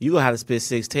 You gonna have to spit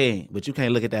 16, but you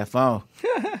can't look at that phone.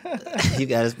 You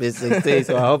gotta spit 16.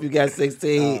 So I hope you got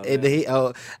 16 in the heat.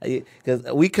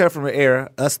 Because we come from an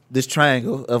era, us this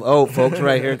triangle of old folks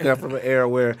right here come from an era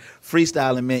where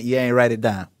freestyling meant you ain't write it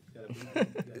down.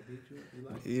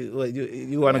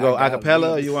 You want to go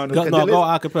acapella or you want to go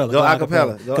acapella? Go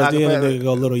acapella. Because then a nigga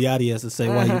go Little Yachty has to say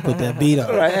why you put that beat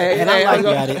on. Right.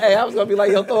 I was gonna be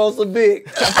like, yo, throw some big.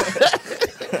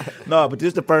 No, but this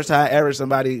is the first time ever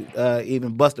somebody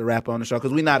even bust a rap on the show,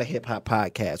 because we're not a hip hop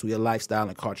podcast. We're a lifestyle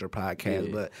and culture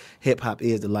podcast, but hip hop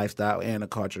is the lifestyle and the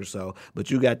culture. So, but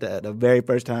you got the very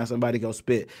first time somebody go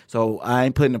spit. So I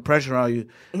ain't putting the pressure on you,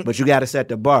 but you got to set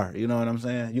the bar. You know what I'm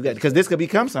saying? You got, because this could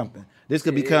become something. This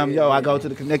could become, I go to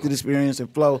the connected experience and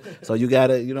flow. So you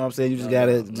gotta, you know what I'm saying? You just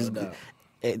gotta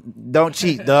don't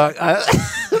cheat, dog.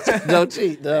 Don't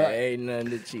cheat, dog. Ain't nothing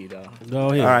to cheat on. Go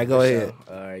ahead. All right, go ahead.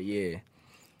 All right, yeah.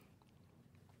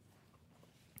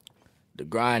 The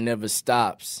grind never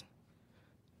stops.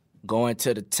 Going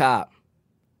to the top.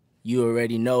 You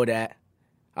already know that.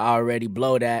 I already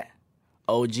blow that.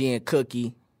 OG and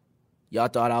Cookie. Y'all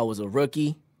thought I was a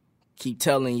rookie. Keep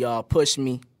telling y'all push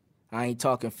me. I ain't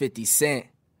talking 50 Cent,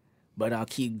 but I'll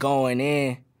keep going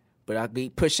in. But I'll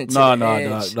keep pushing to the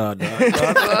edge. No.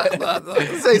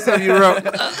 Say something you wrote.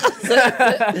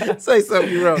 Say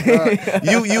something you wrote.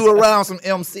 You around some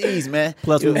MCs, man.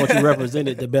 Plus, we want you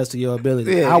represented the best of your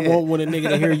ability. Yeah, I won't want a nigga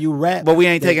to hear you rap. But we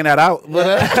ain't taking that out. When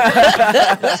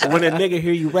a nigga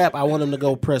hear you rap, I want him to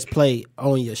go press play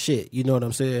on your shit. You know what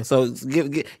I'm saying? So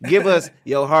give us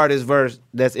your hardest verse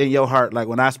that's in your heart. Like,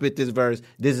 when I spit this verse,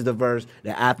 this is the verse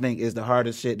that I think is the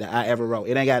hardest shit that I ever wrote.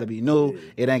 It ain't got to be new.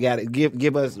 It ain't got to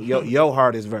give us your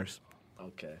hardest verse.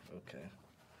 Okay.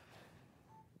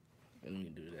 Let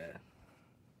me do that.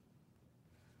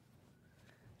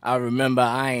 I remember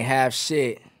I ain't have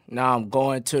shit. Now I'm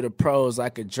going to the pros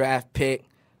like a draft pick.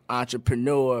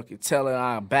 Entrepreneur, can tell her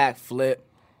I backflip.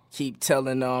 Keep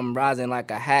telling them I'm rising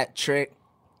like a hat trick.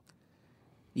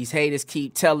 These haters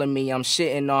keep telling me I'm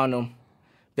shitting on them.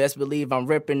 Best believe I'm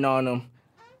ripping on them.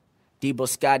 Debo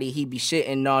Scotty, he be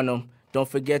shitting on them. Don't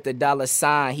forget the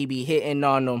 $sign, he be hitting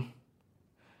on them.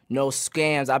 No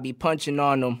scams, I be punching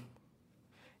on them.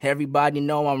 Everybody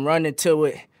know I'm running to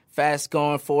it. Fast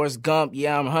going Forrest Gump,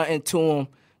 yeah, I'm hunting to him.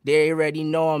 They already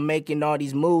know I'm making all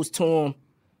these moves to him.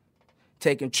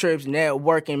 Taking trips,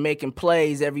 networking, making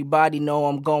plays. Everybody know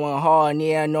I'm going hard, and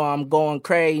yeah, I know I'm going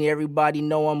crazy. Everybody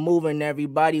know I'm moving,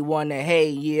 everybody wanna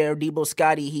hate. Yeah, Debo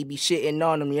Scotty, he be shitting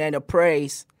on them, yeah, the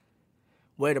praise.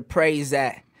 Where the praise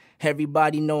at?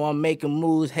 Everybody know I'm making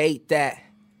moves, hate that.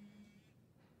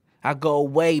 I go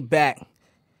way back.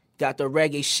 Got the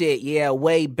reggae shit, yeah,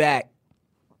 way back.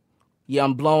 Yeah,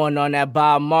 I'm blowing on that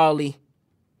Bob Marley.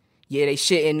 Yeah, they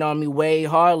shitting on me way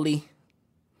hardly.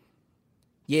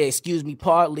 Yeah, excuse me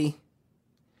partly.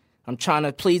 I'm trying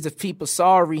to please the people,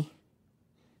 sorry.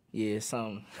 Yeah,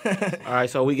 something. All right,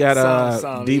 so we got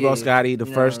Debo Scotty, the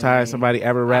first time somebody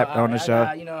ever rapped on the show.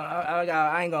 I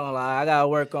ain't gonna lie, I gotta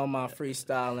work on my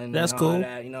freestyling. That's cool.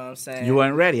 That, you know what I'm saying? You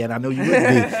weren't ready, and I knew you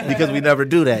wouldn't be, because we never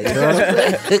do that. You know what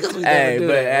I'm saying? Hey,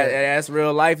 but that's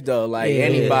real life though. Like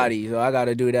anybody, so I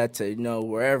gotta do that to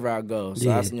wherever I go. So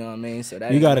that's, you know what I mean. So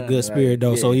that you got a good spirit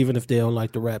though. So even if they don't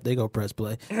like the rap, they go press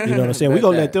play. You know what I'm saying? We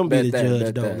gonna let them be the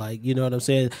judge though. Like, you know what I'm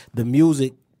saying? The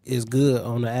music is good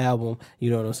on the album, you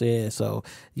know what I'm saying? So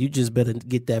you just better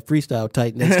get that freestyle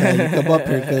tight next time you come up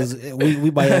here, because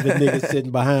we might have a nigga sitting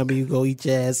behind me, you go eat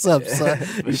your ass up, son.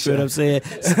 You feel what I'm saying?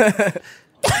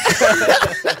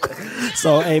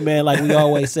 So, hey man, like we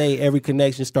always say, every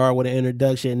connection start with an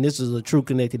introduction, and this is a true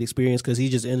connected experience because he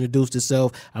just introduced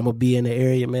himself. I'm gonna be in the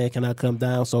area, man. Can I come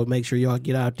down? So make sure y'all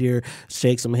get out there,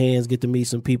 shake some hands, get to meet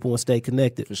some people, and stay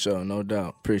connected. For sure, no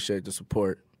doubt. Appreciate the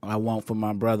support. I want for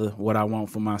my brother what I want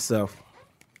for myself.